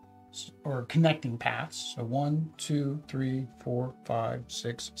 or connecting paths. So 1, 2, 3, 4, 5,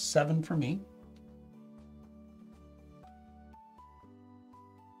 6, 7 for me.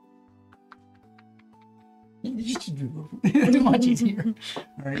 You should do it much easier.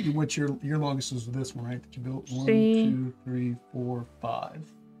 All right, what's your longest is this one, right? That you built 1, 2, 3, 4,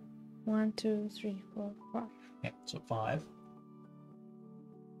 5. 1, 2, 3, 4, 5. Yeah, so 5.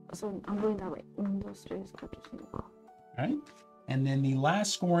 So I'm going that way. 1, 2, 3, 4, 5. All right, and then the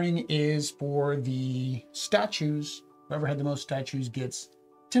last scoring is for the statues. Whoever had the most statues gets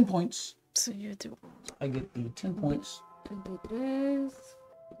 10 points. So you do. I get the 10 points. 23.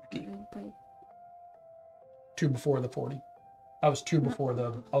 2 before the 40. I was 2 before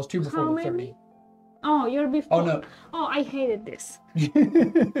the 30. Oh, you're before. Oh no. Oh, I hated this.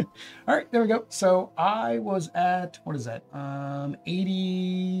 All right, there we go. So I was at, what is that?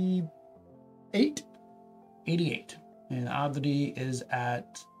 88. And Adri is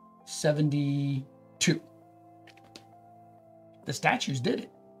at 72. The statues did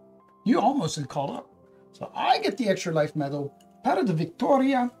it. You almost had called up. So I get the extra life medal. Para de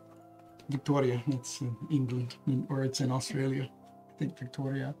Victoria. Victoria, it's in England, or it's in Australia. I think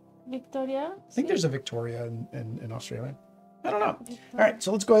Victoria. Victoria? I think there's a Victoria in Australia. I don't know. All right,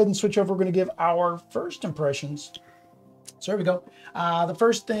 so let's go ahead and switch over. We're going to give our first impressions. So here we go. The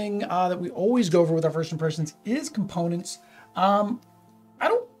first thing that we always go over with our first impressions is components. I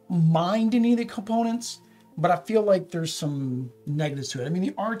don't mind any of the components, but I feel like there's some negatives to it. I mean,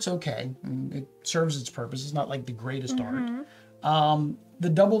 the art's okay. And it serves its purpose. It's not like the greatest art. The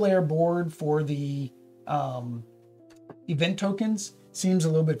double layer board for the event tokens seems a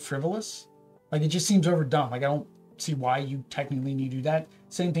little bit frivolous. Like, it just seems overdone. Like, I don't see why you technically need to do that.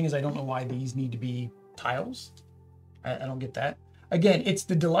 Same thing as I don't know why these need to be tiles. I don't get that. Again, it's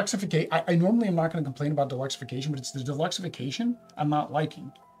the deluxification. I normally am not going to complain about deluxification, but it's the deluxification I'm not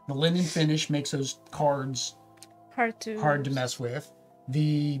liking. The linen finish makes those cards hard to mess with.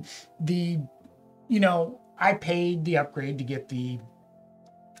 The you know, I paid the upgrade to get the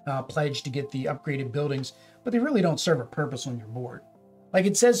pledge to get the upgraded buildings, but they really don't serve a purpose on your board. Like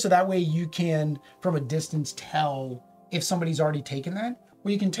it says, so that way you can, from a distance, tell if somebody's already taken that.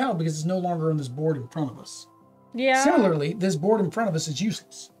 Well, you can tell because it's no longer on this board in front of us. Yeah. Similarly, this board in front of us is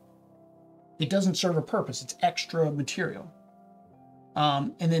useless. It doesn't serve a purpose. It's extra material.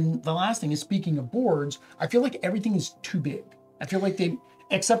 And then the last thing is, speaking of boards, I feel like everything is too big. I feel like they,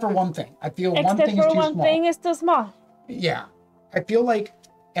 except for one thing. I feel one thing is too small. One thing is too small. Yeah. I feel like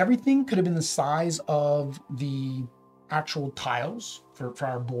everything could have been the size of the actual tiles for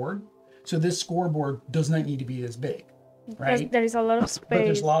our board. So this scoreboard does not need to be this big, right? There is a lot of space. But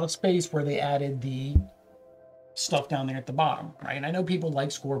there's a lot of space where they added the stuff down there at the bottom, right? And I know people like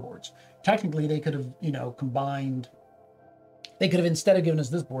scoreboards. Technically, they could have, you know, combined. They could have, instead of giving us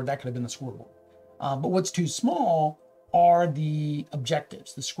this board, that could have been the scoreboard. But what's too small are the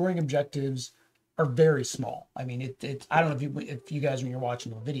objectives. The scoring objectives are very small. I mean, it's I don't know if you guys, when you're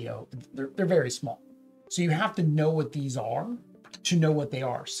watching the video, they're very small. So you have to know what these are to know what they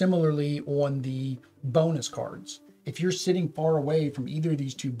are. Similarly, on the bonus cards, if you're sitting far away from either of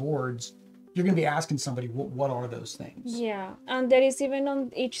these two boards, you're going to be asking somebody, what are those things? Yeah, and there is even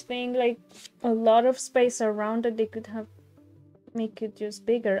on each thing like a lot of space around that they could have make it just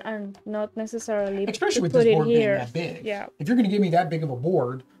bigger and not necessarily especially with put this board it here. being that big. Yeah. If you're going to give me that big of a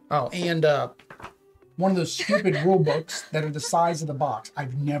board, and one of those stupid rule books that are the size of the box.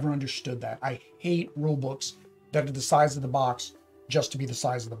 I've never understood that. I hate rule books that are the size of the box just to be the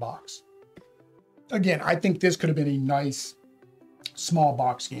size of the box. Again, I think this could have been a nice small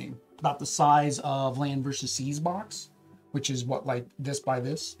box game, about the size of Land versus Seas box, which is what, like this by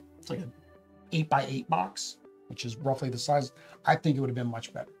this. It's like an 8x8 box, which is roughly the size. I think it would have been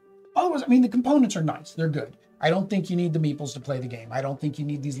much better. Otherwise, I mean, the components are nice. They're good. I don't think you need the meeples to play the game. I don't think you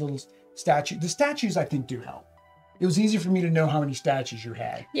need these little statues. The statues, I think, do help. it was easy for me to know how many statues you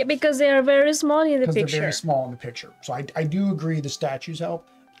had. Yeah, because they are very small in the Because picture. they're very small in the picture. So I do agree the statues help.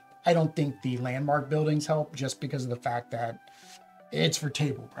 I don't think the landmark buildings help just because of the fact that it's for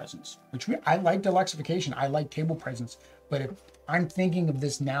table presence, which I like deluxification. I like table presence. But if I'm thinking of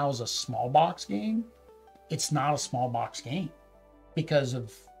this now as a small box game, it's not a small box game because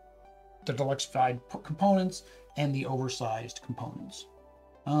of the deluxified components and the oversized components.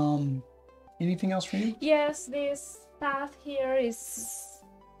 Anything else for you? Yes, this path here is,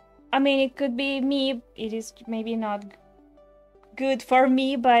 I mean, it could be me. It is maybe not good for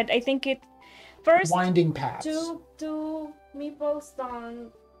me, but I think it first Winding paths. Two meeples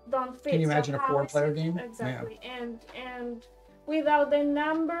don't fit. Can you imagine so a 4-player game? Exactly. Yeah. And without the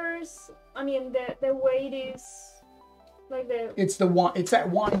numbers, I mean the weight is like the it's that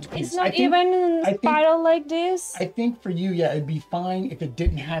wind piece. It's not even in spiral like this. I think for you, yeah, it'd be fine if it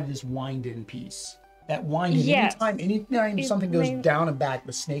didn't have this wind in piece. That wind in, anytime something goes down and back,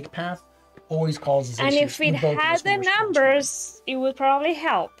 the snake path always causes issues. And if it had the numbers, it would probably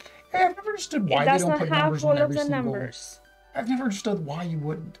help. Hey, I've never understood why they don't put numbers on every single. I've never understood why you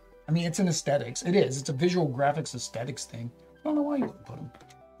wouldn't. I mean, it's an aesthetics. It is. It's a visual graphics aesthetics thing. I don't know why you wouldn't put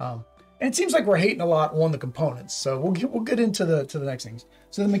them. And it seems like we're hating a lot on the components. So we'll get into the next things.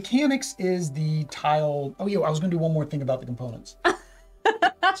 So the mechanics is the tile. Oh yeah, I was going to do one more thing about the components.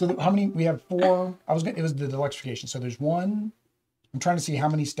 So how many? We have 4. It was the deluxification. So there's 1. I'm trying to see how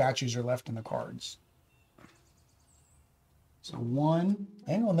many statues are left in the cards. So 1.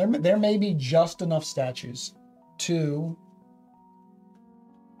 Hang on, there may be just enough statues. 2,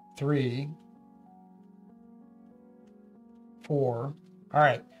 3, 4. All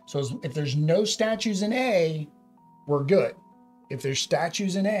right. So if there's no statues in A, we're good. If there's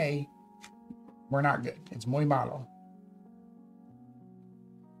statues in A, we're not good. It's muy malo.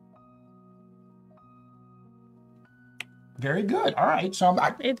 Very good. All right. So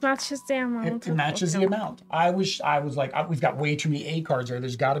it matches the amount. It matches the amount. I was like, we've got way too many A cards there.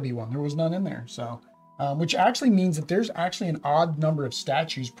 There's got to be one. There was none in there. So, which actually means that there's actually an odd number of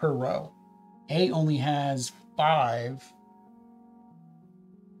statues per row. A only has 5.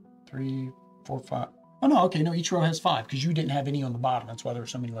 3, 4, 5. Oh no, okay, no, each row has 5 because you didn't have any on the bottom. That's why there were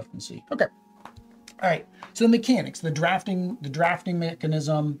so many left in C. Okay. All right. So the mechanics, the drafting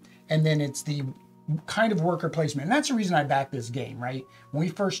mechanism, and then it's the kind of worker placement. And that's the reason I backed this game, right? When we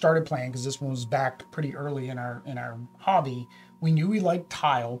first started playing, because this one was backed pretty early in our hobby, we knew we liked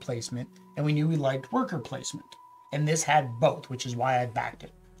tile placement and we knew we liked worker placement. And this had both, which is why I backed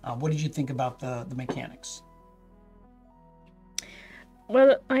it. What did you think about the mechanics?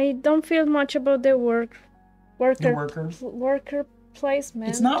 Well, I don't feel much about the worker placement.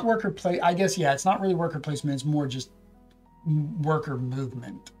 It's not worker I guess, yeah, it's not really worker placement. It's more just worker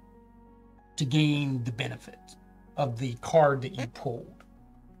movement to gain the benefit of the card that you pulled.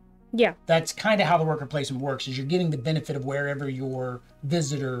 Yeah. That's kind of how the worker placement works, is you're getting the benefit of wherever your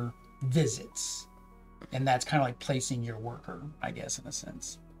visitor visits. And that's kind of like placing your worker, I guess, in a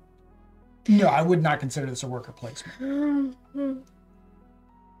sense. No, I would not consider this a worker placement.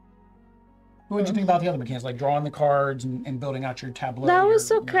 What did you think about the other mechanics, like drawing the cards and building out your tableau? That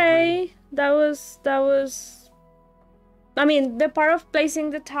was okay. That was. I mean, the part of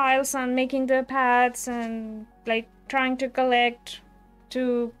placing the tiles and making the paths and like trying to collect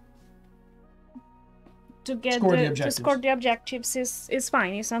to get to score the objectives is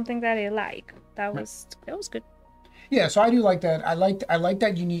fine. It's something that I like. That was good. Yeah, so I do like that. I like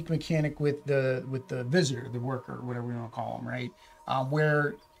that unique mechanic with the visitor, the worker, whatever we want to call them, right?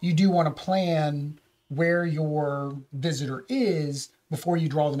 Where you do want to plan where your visitor is before you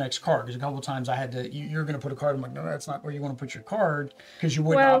draw the next card. Because a couple of times I had to, you're going to put a card. I'm like, no, that's not where you want to put your card, because you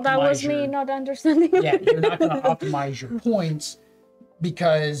wouldn't. Well, that was me not understanding. Yeah, you're not going to optimize your points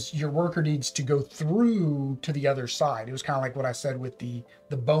because your worker needs to go through to the other side. It was kind of like what I said with the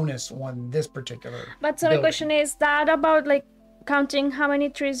bonus on this particular. But so the question is that about like counting how many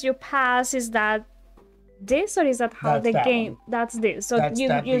trees you pass? Is that this, or is that how the game? That's this. So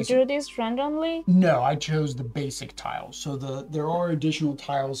you drew this randomly? No, I chose the basic tiles. So there are additional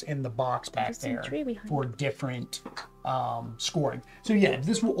tiles in the box back there for different scoring. So yeah,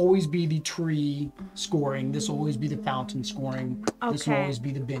 this will always be the tree scoring. This will always be the fountain scoring. Okay. This will always be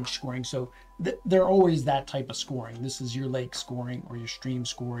the bench scoring. So they're always that type of scoring. This is your lake scoring or your stream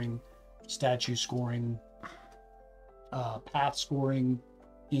scoring, statue scoring, path scoring,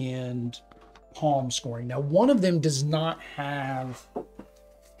 and palm scoring. Now, one of them does not have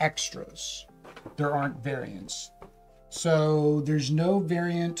extras. There aren't variants. So there's no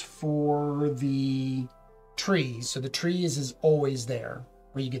variant for the trees. So the trees is always there,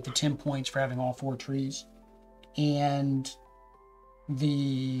 where you get the 10 points for having all 4 trees. and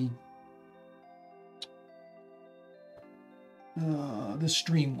the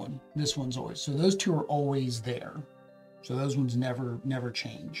stream one. This one's always, so those two are always there. So those ones never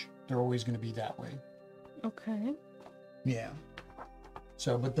change. They're always going to be that way. Okay. Yeah.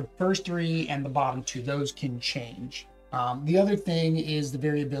 So, but the first three and the bottom two, those can change. The other thing is the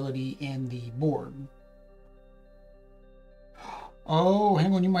variability in the board. Oh,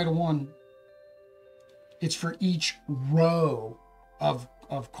 hang on, you might have won. It's for each row of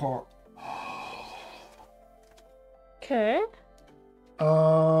car. Okay.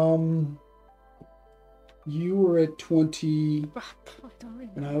 You were at 20, I don't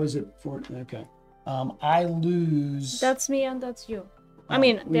remember. and I was at 40. Okay. I lose. That's me and that's you. I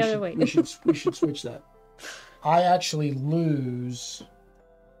mean, the other way. we should switch that. I actually lose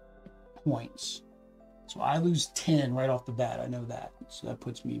points. So I lose 10 right off the bat. I know that. So that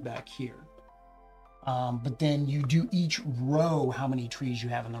puts me back here. But then you do each row how many trees you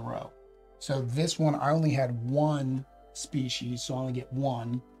have in the row. So this one, I only had one species, so I only get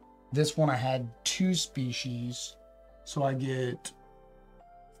one. This one I had two species, so I get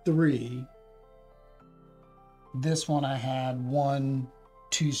 3. This one I had 1,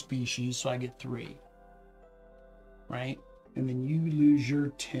 2 species, so I get 3. Right? And then you lose your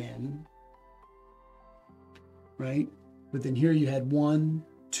 10. Right? But then here you had 1,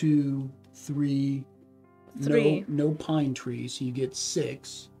 2, 3. 3. No pine trees, so you get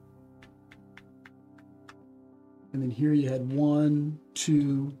 6. And then here you had 1,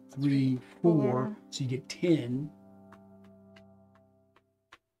 2, 3, 4. So you get 10.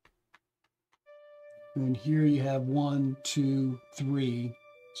 And then here you have 1, 2, 3.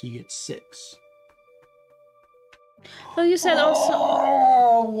 So you get 6. So you said also.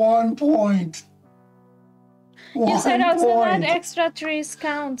 Oh, 1 point. You said 1 also point. that extra trees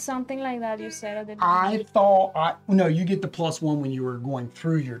count, something like that. You said at the beginning. I thought no, you get the +1 when you were going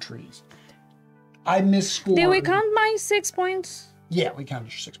through your trees. I misscored. Did we count my 6 points? Yeah, we counted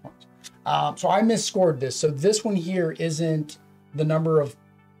your 6 points. So I misscored this. So this one here isn't the number of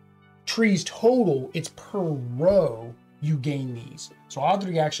trees total. It's per row you gain these. So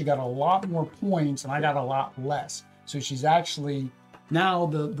Audrey actually got a lot more points and I got a lot less. So she's actually, now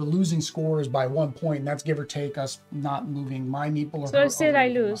the losing score is by 1 point. And that's give or take us not moving my meeple. Or So her still over I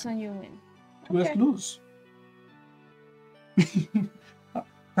to lose mine. and you win. Let's Okay. lose.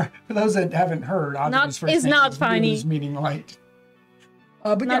 For those that haven't heard, Audrey's first it's name not is funny. Lose, meaning like.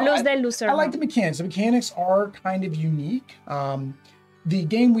 But Not yeah, lose the loser. I like the mechanics. The mechanics are kind of unique. The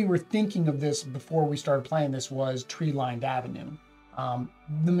game we were thinking of this before we started playing this was Tree Lined Avenue.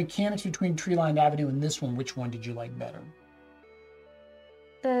 The mechanics between Tree Lined Avenue and this one, which one did you like better?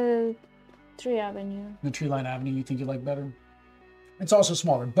 The Tree Avenue. The Tree Lined Avenue you think you like better? It's also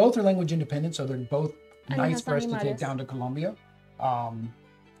smaller. Both are language independent, so they're both And it nice has for us to take animales. down to Colombia.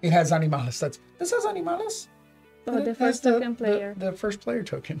 It has animales. This has animales. Oh, It the has first token player. The first player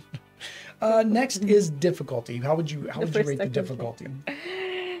token. Next is difficulty. How would you first rate the token difficulty?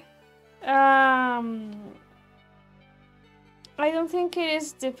 I don't think it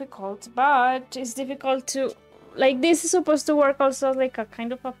is difficult, but it's difficult to, like, this is supposed to work also like a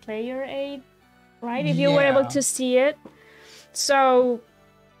kind of a player aid, right? If you were able Yeah. to see it. So,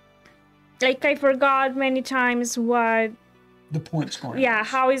 like, I forgot many times what, The point scoring. yeah,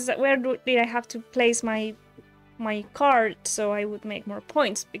 how is that, did I have to place my card so I would make more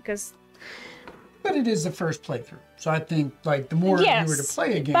points, because But it is the first playthrough. So I think like the more you were to yes,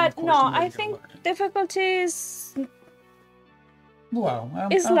 play a game, but of course, no, the more I you're gonna think learn it. difficulty is Low.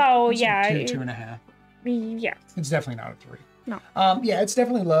 it's low, yeah, 2, it- 2.5. yeah. It's definitely not a 3. No. Yeah, it's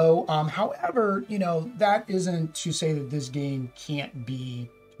definitely low. However, that isn't to say that this game can't be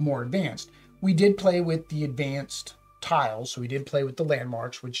more advanced. We did play with the advanced tiles, so we did play with the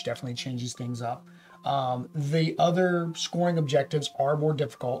landmarks, which definitely changes things up. The other scoring objectives are more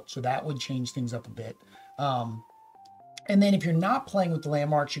difficult, so that would change things up a bit. And then if you're not playing with the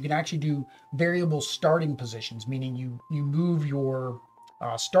landmarks, you can actually do variable starting positions, meaning you move your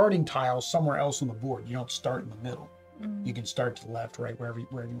starting tile somewhere else on the board. You don't start in the middle. You can start to the left, right, wherever you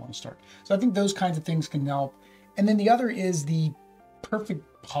want to start. So I think those kinds of things can help. And then the other is the perfect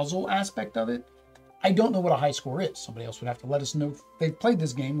puzzle aspect of it. I don't know what a high score is. Somebody else would have to let us know if they've played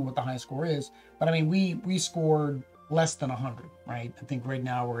this game and what the high score is. But I mean, we scored less than 100, right? I think right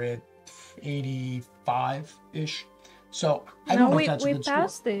now we're at 85-ish. So I don't know if that's a we good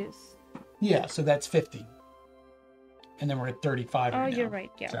passed score. this. Yeah, so that's 50. And then we're at 35 Oh, right now. you're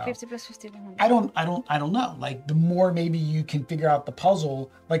right. Yeah, So 50 plus 50. 100. I don't know. Like the more maybe you can figure out the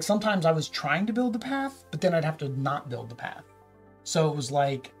puzzle, like sometimes I was trying to build the path, but then I'd have to not build the path. So it was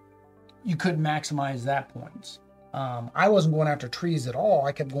like you couldn't maximize that points. I wasn't going after trees at all.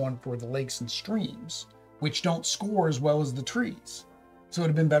 I kept going for the lakes and streams, which don't score as well as the trees. So it would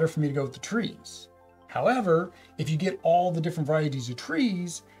have been better for me to go with the trees. However, if you get all the different varieties of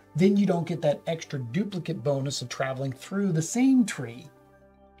trees, then you don't get that extra duplicate bonus of traveling through the same tree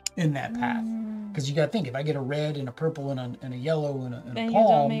in that path. Because you got to think, if I get a red and a purple and a yellow and a then palm, you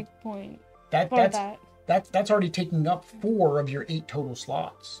don't make point that's already taking up 4 of your 8 total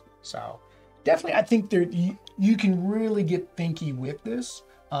slots. So definitely, I think you can really get thinky with this,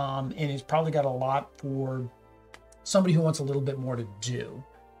 and it's probably got a lot for somebody who wants a little bit more to do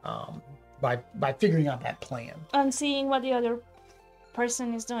by figuring out that plan and seeing what the other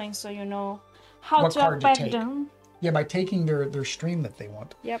person is doing, so you know how what to card to affect take. them. Yeah, by taking their stream that they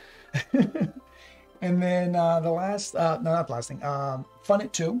want. Yep. And then the last, no, not the last thing, fun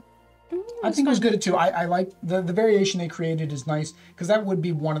at 2. I think it was good at 2. I like the variation they created is nice, because that would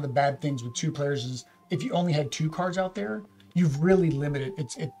be one of the bad things with 2 players is if you only had 2 cards out there, you've really limited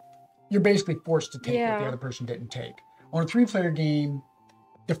you're basically forced to take what the other person didn't take. On a 3-player game,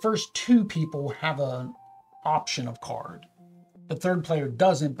 the first 2 people have an option of card. The 3rd player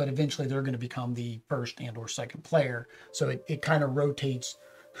doesn't, but eventually they're going to become the 1st and or 2nd player. So it kind of rotates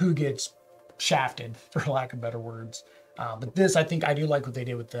who gets shafted, for lack of better words. But this, I think I do like what they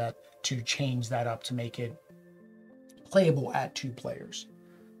did with that, to change that up to make it playable at 2 players.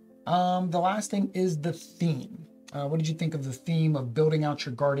 The last thing is the theme. What did you think of the theme of building out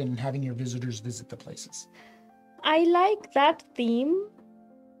your garden and having your visitors visit the places? I like that theme,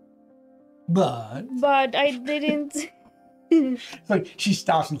 but I didn't. Like she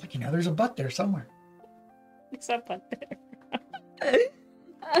stops and like, there's a butt there somewhere. It's a butt there.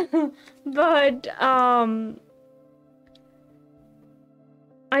 But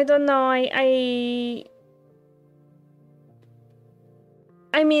I don't know.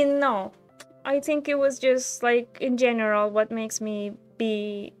 I mean, no. I think it was just like in general what makes me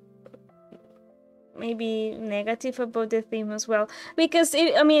be maybe negative about the theme as well, because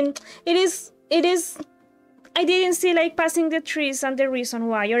it is I didn't see like passing the trees and the reason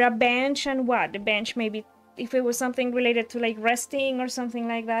why, or a bench and what the bench, maybe if it was something related to like resting or something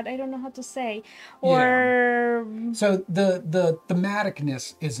like that. I don't know how to say. Or so the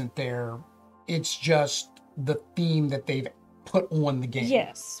thematicness isn't there, it's just the theme that they've put on the game.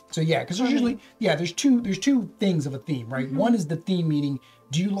 Yes. So yeah, because there's usually there's two things of a theme, right? Mm-hmm. One is the theme, meaning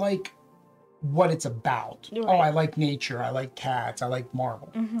do you like what it's about? Right. Oh, I like nature, I like cats, I like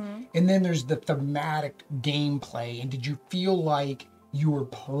marble. Mm-hmm. And then there's the thematic gameplay, and did you feel like you were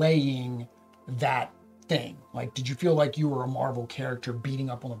playing that thing? Like, did you feel like you were a Marvel character beating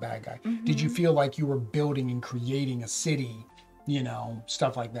up on a bad guy? Mm-hmm. Did you feel like you were building and creating a city,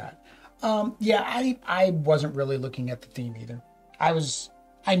 stuff like that? I wasn't really looking at the theme either. I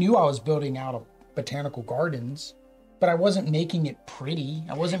knew I was building out a botanical gardens, but I wasn't making it pretty.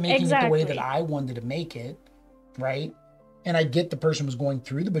 I wasn't making it the way that I wanted to make it, right? And I get the person was going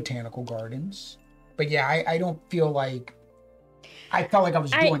through the botanical gardens, but I don't feel like I felt like I was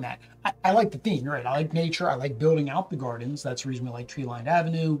doing that. I like the theme, you're right? I like nature. I like building out the gardens. That's the reason we like Tree Lined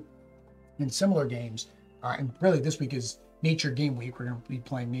Avenue and similar games. And really, this week is Nature Game Week. We're going to be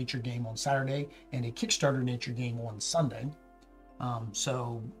playing Nature Game on Saturday and a Kickstarter Nature Game on Sunday.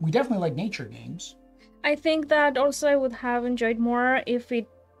 So we definitely like nature games. I think that also I would have enjoyed more if it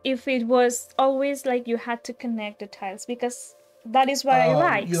was always like you had to connect the tiles, because that is what I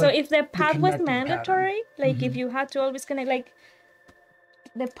like. So if the path was mandatory, like if you had to always connect, like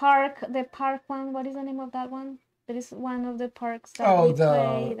the park one, what is the name of that one? There is one of the parks that we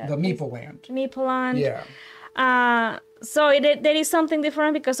play. The Meeple Land. Meeple Land. Yeah. So there is something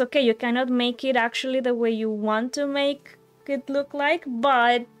different, because you cannot make it actually the way you want to make it look like,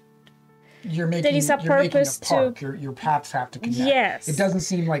 but there is a purpose to your paths have to connect. Yes. It doesn't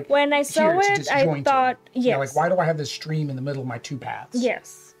seem like when I saw it, I thought, yes. Like, why do I have this stream in the middle of my 2 paths?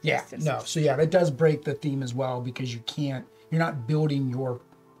 Yes. Yeah. Yes. No. So that does break the theme as well, because you're not building your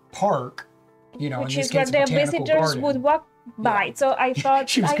park, which is what the visitors would walk by. Yeah. So I thought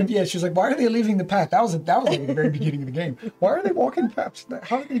she was confused. She was like, "Why are they leaving the path?" That was like at the very beginning of the game. Why are they walking past?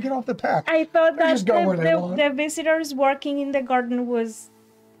 How did they get off the path? I thought that the visitors working in the garden was,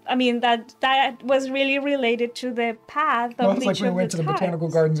 that was really related to the path of it's like when we went to the botanical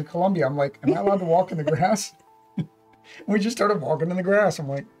gardens in Colombia. I'm like, am I allowed to walk in the grass? We just started walking in the grass. I'm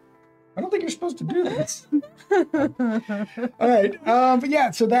like, I don't think you're supposed to do this. All right.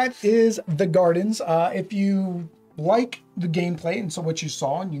 But so that is the gardens. If you like the gameplay and so what you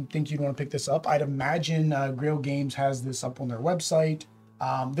saw and you think you'd want to pick this up, I'd imagine Grail Games has this up on their website.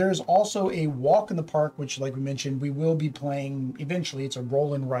 There's also a walk in the park, which, like we mentioned, we will be playing eventually. It's a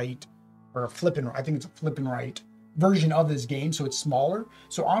roll and write or a flipping. I think it's a flipping right version of this game, so it's smaller.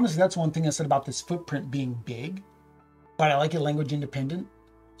 So honestly, that's one thing I said about this footprint being big, but I like it language independent.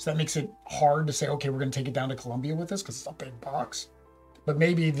 So that makes it hard to say, okay, we're going to take it down to Columbia with this because it's a big box. But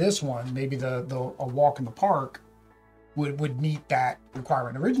maybe this one, maybe a walk in the park would meet that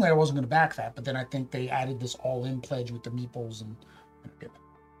requirement. Originally, I wasn't going to back that, but then I think they added this all-in pledge with the meeples and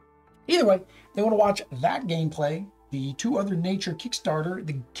either way, they want to watch that gameplay. The two other nature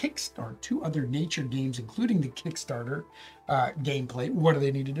two other nature games, including the Kickstarter gameplay. What do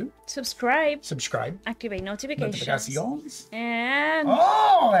they need to do? Subscribe. Activate notifications. And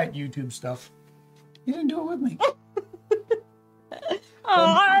all that YouTube stuff. You didn't do it with me.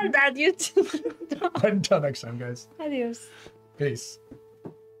 Oh, that YouTube. Until next time, guys. Adios. Peace.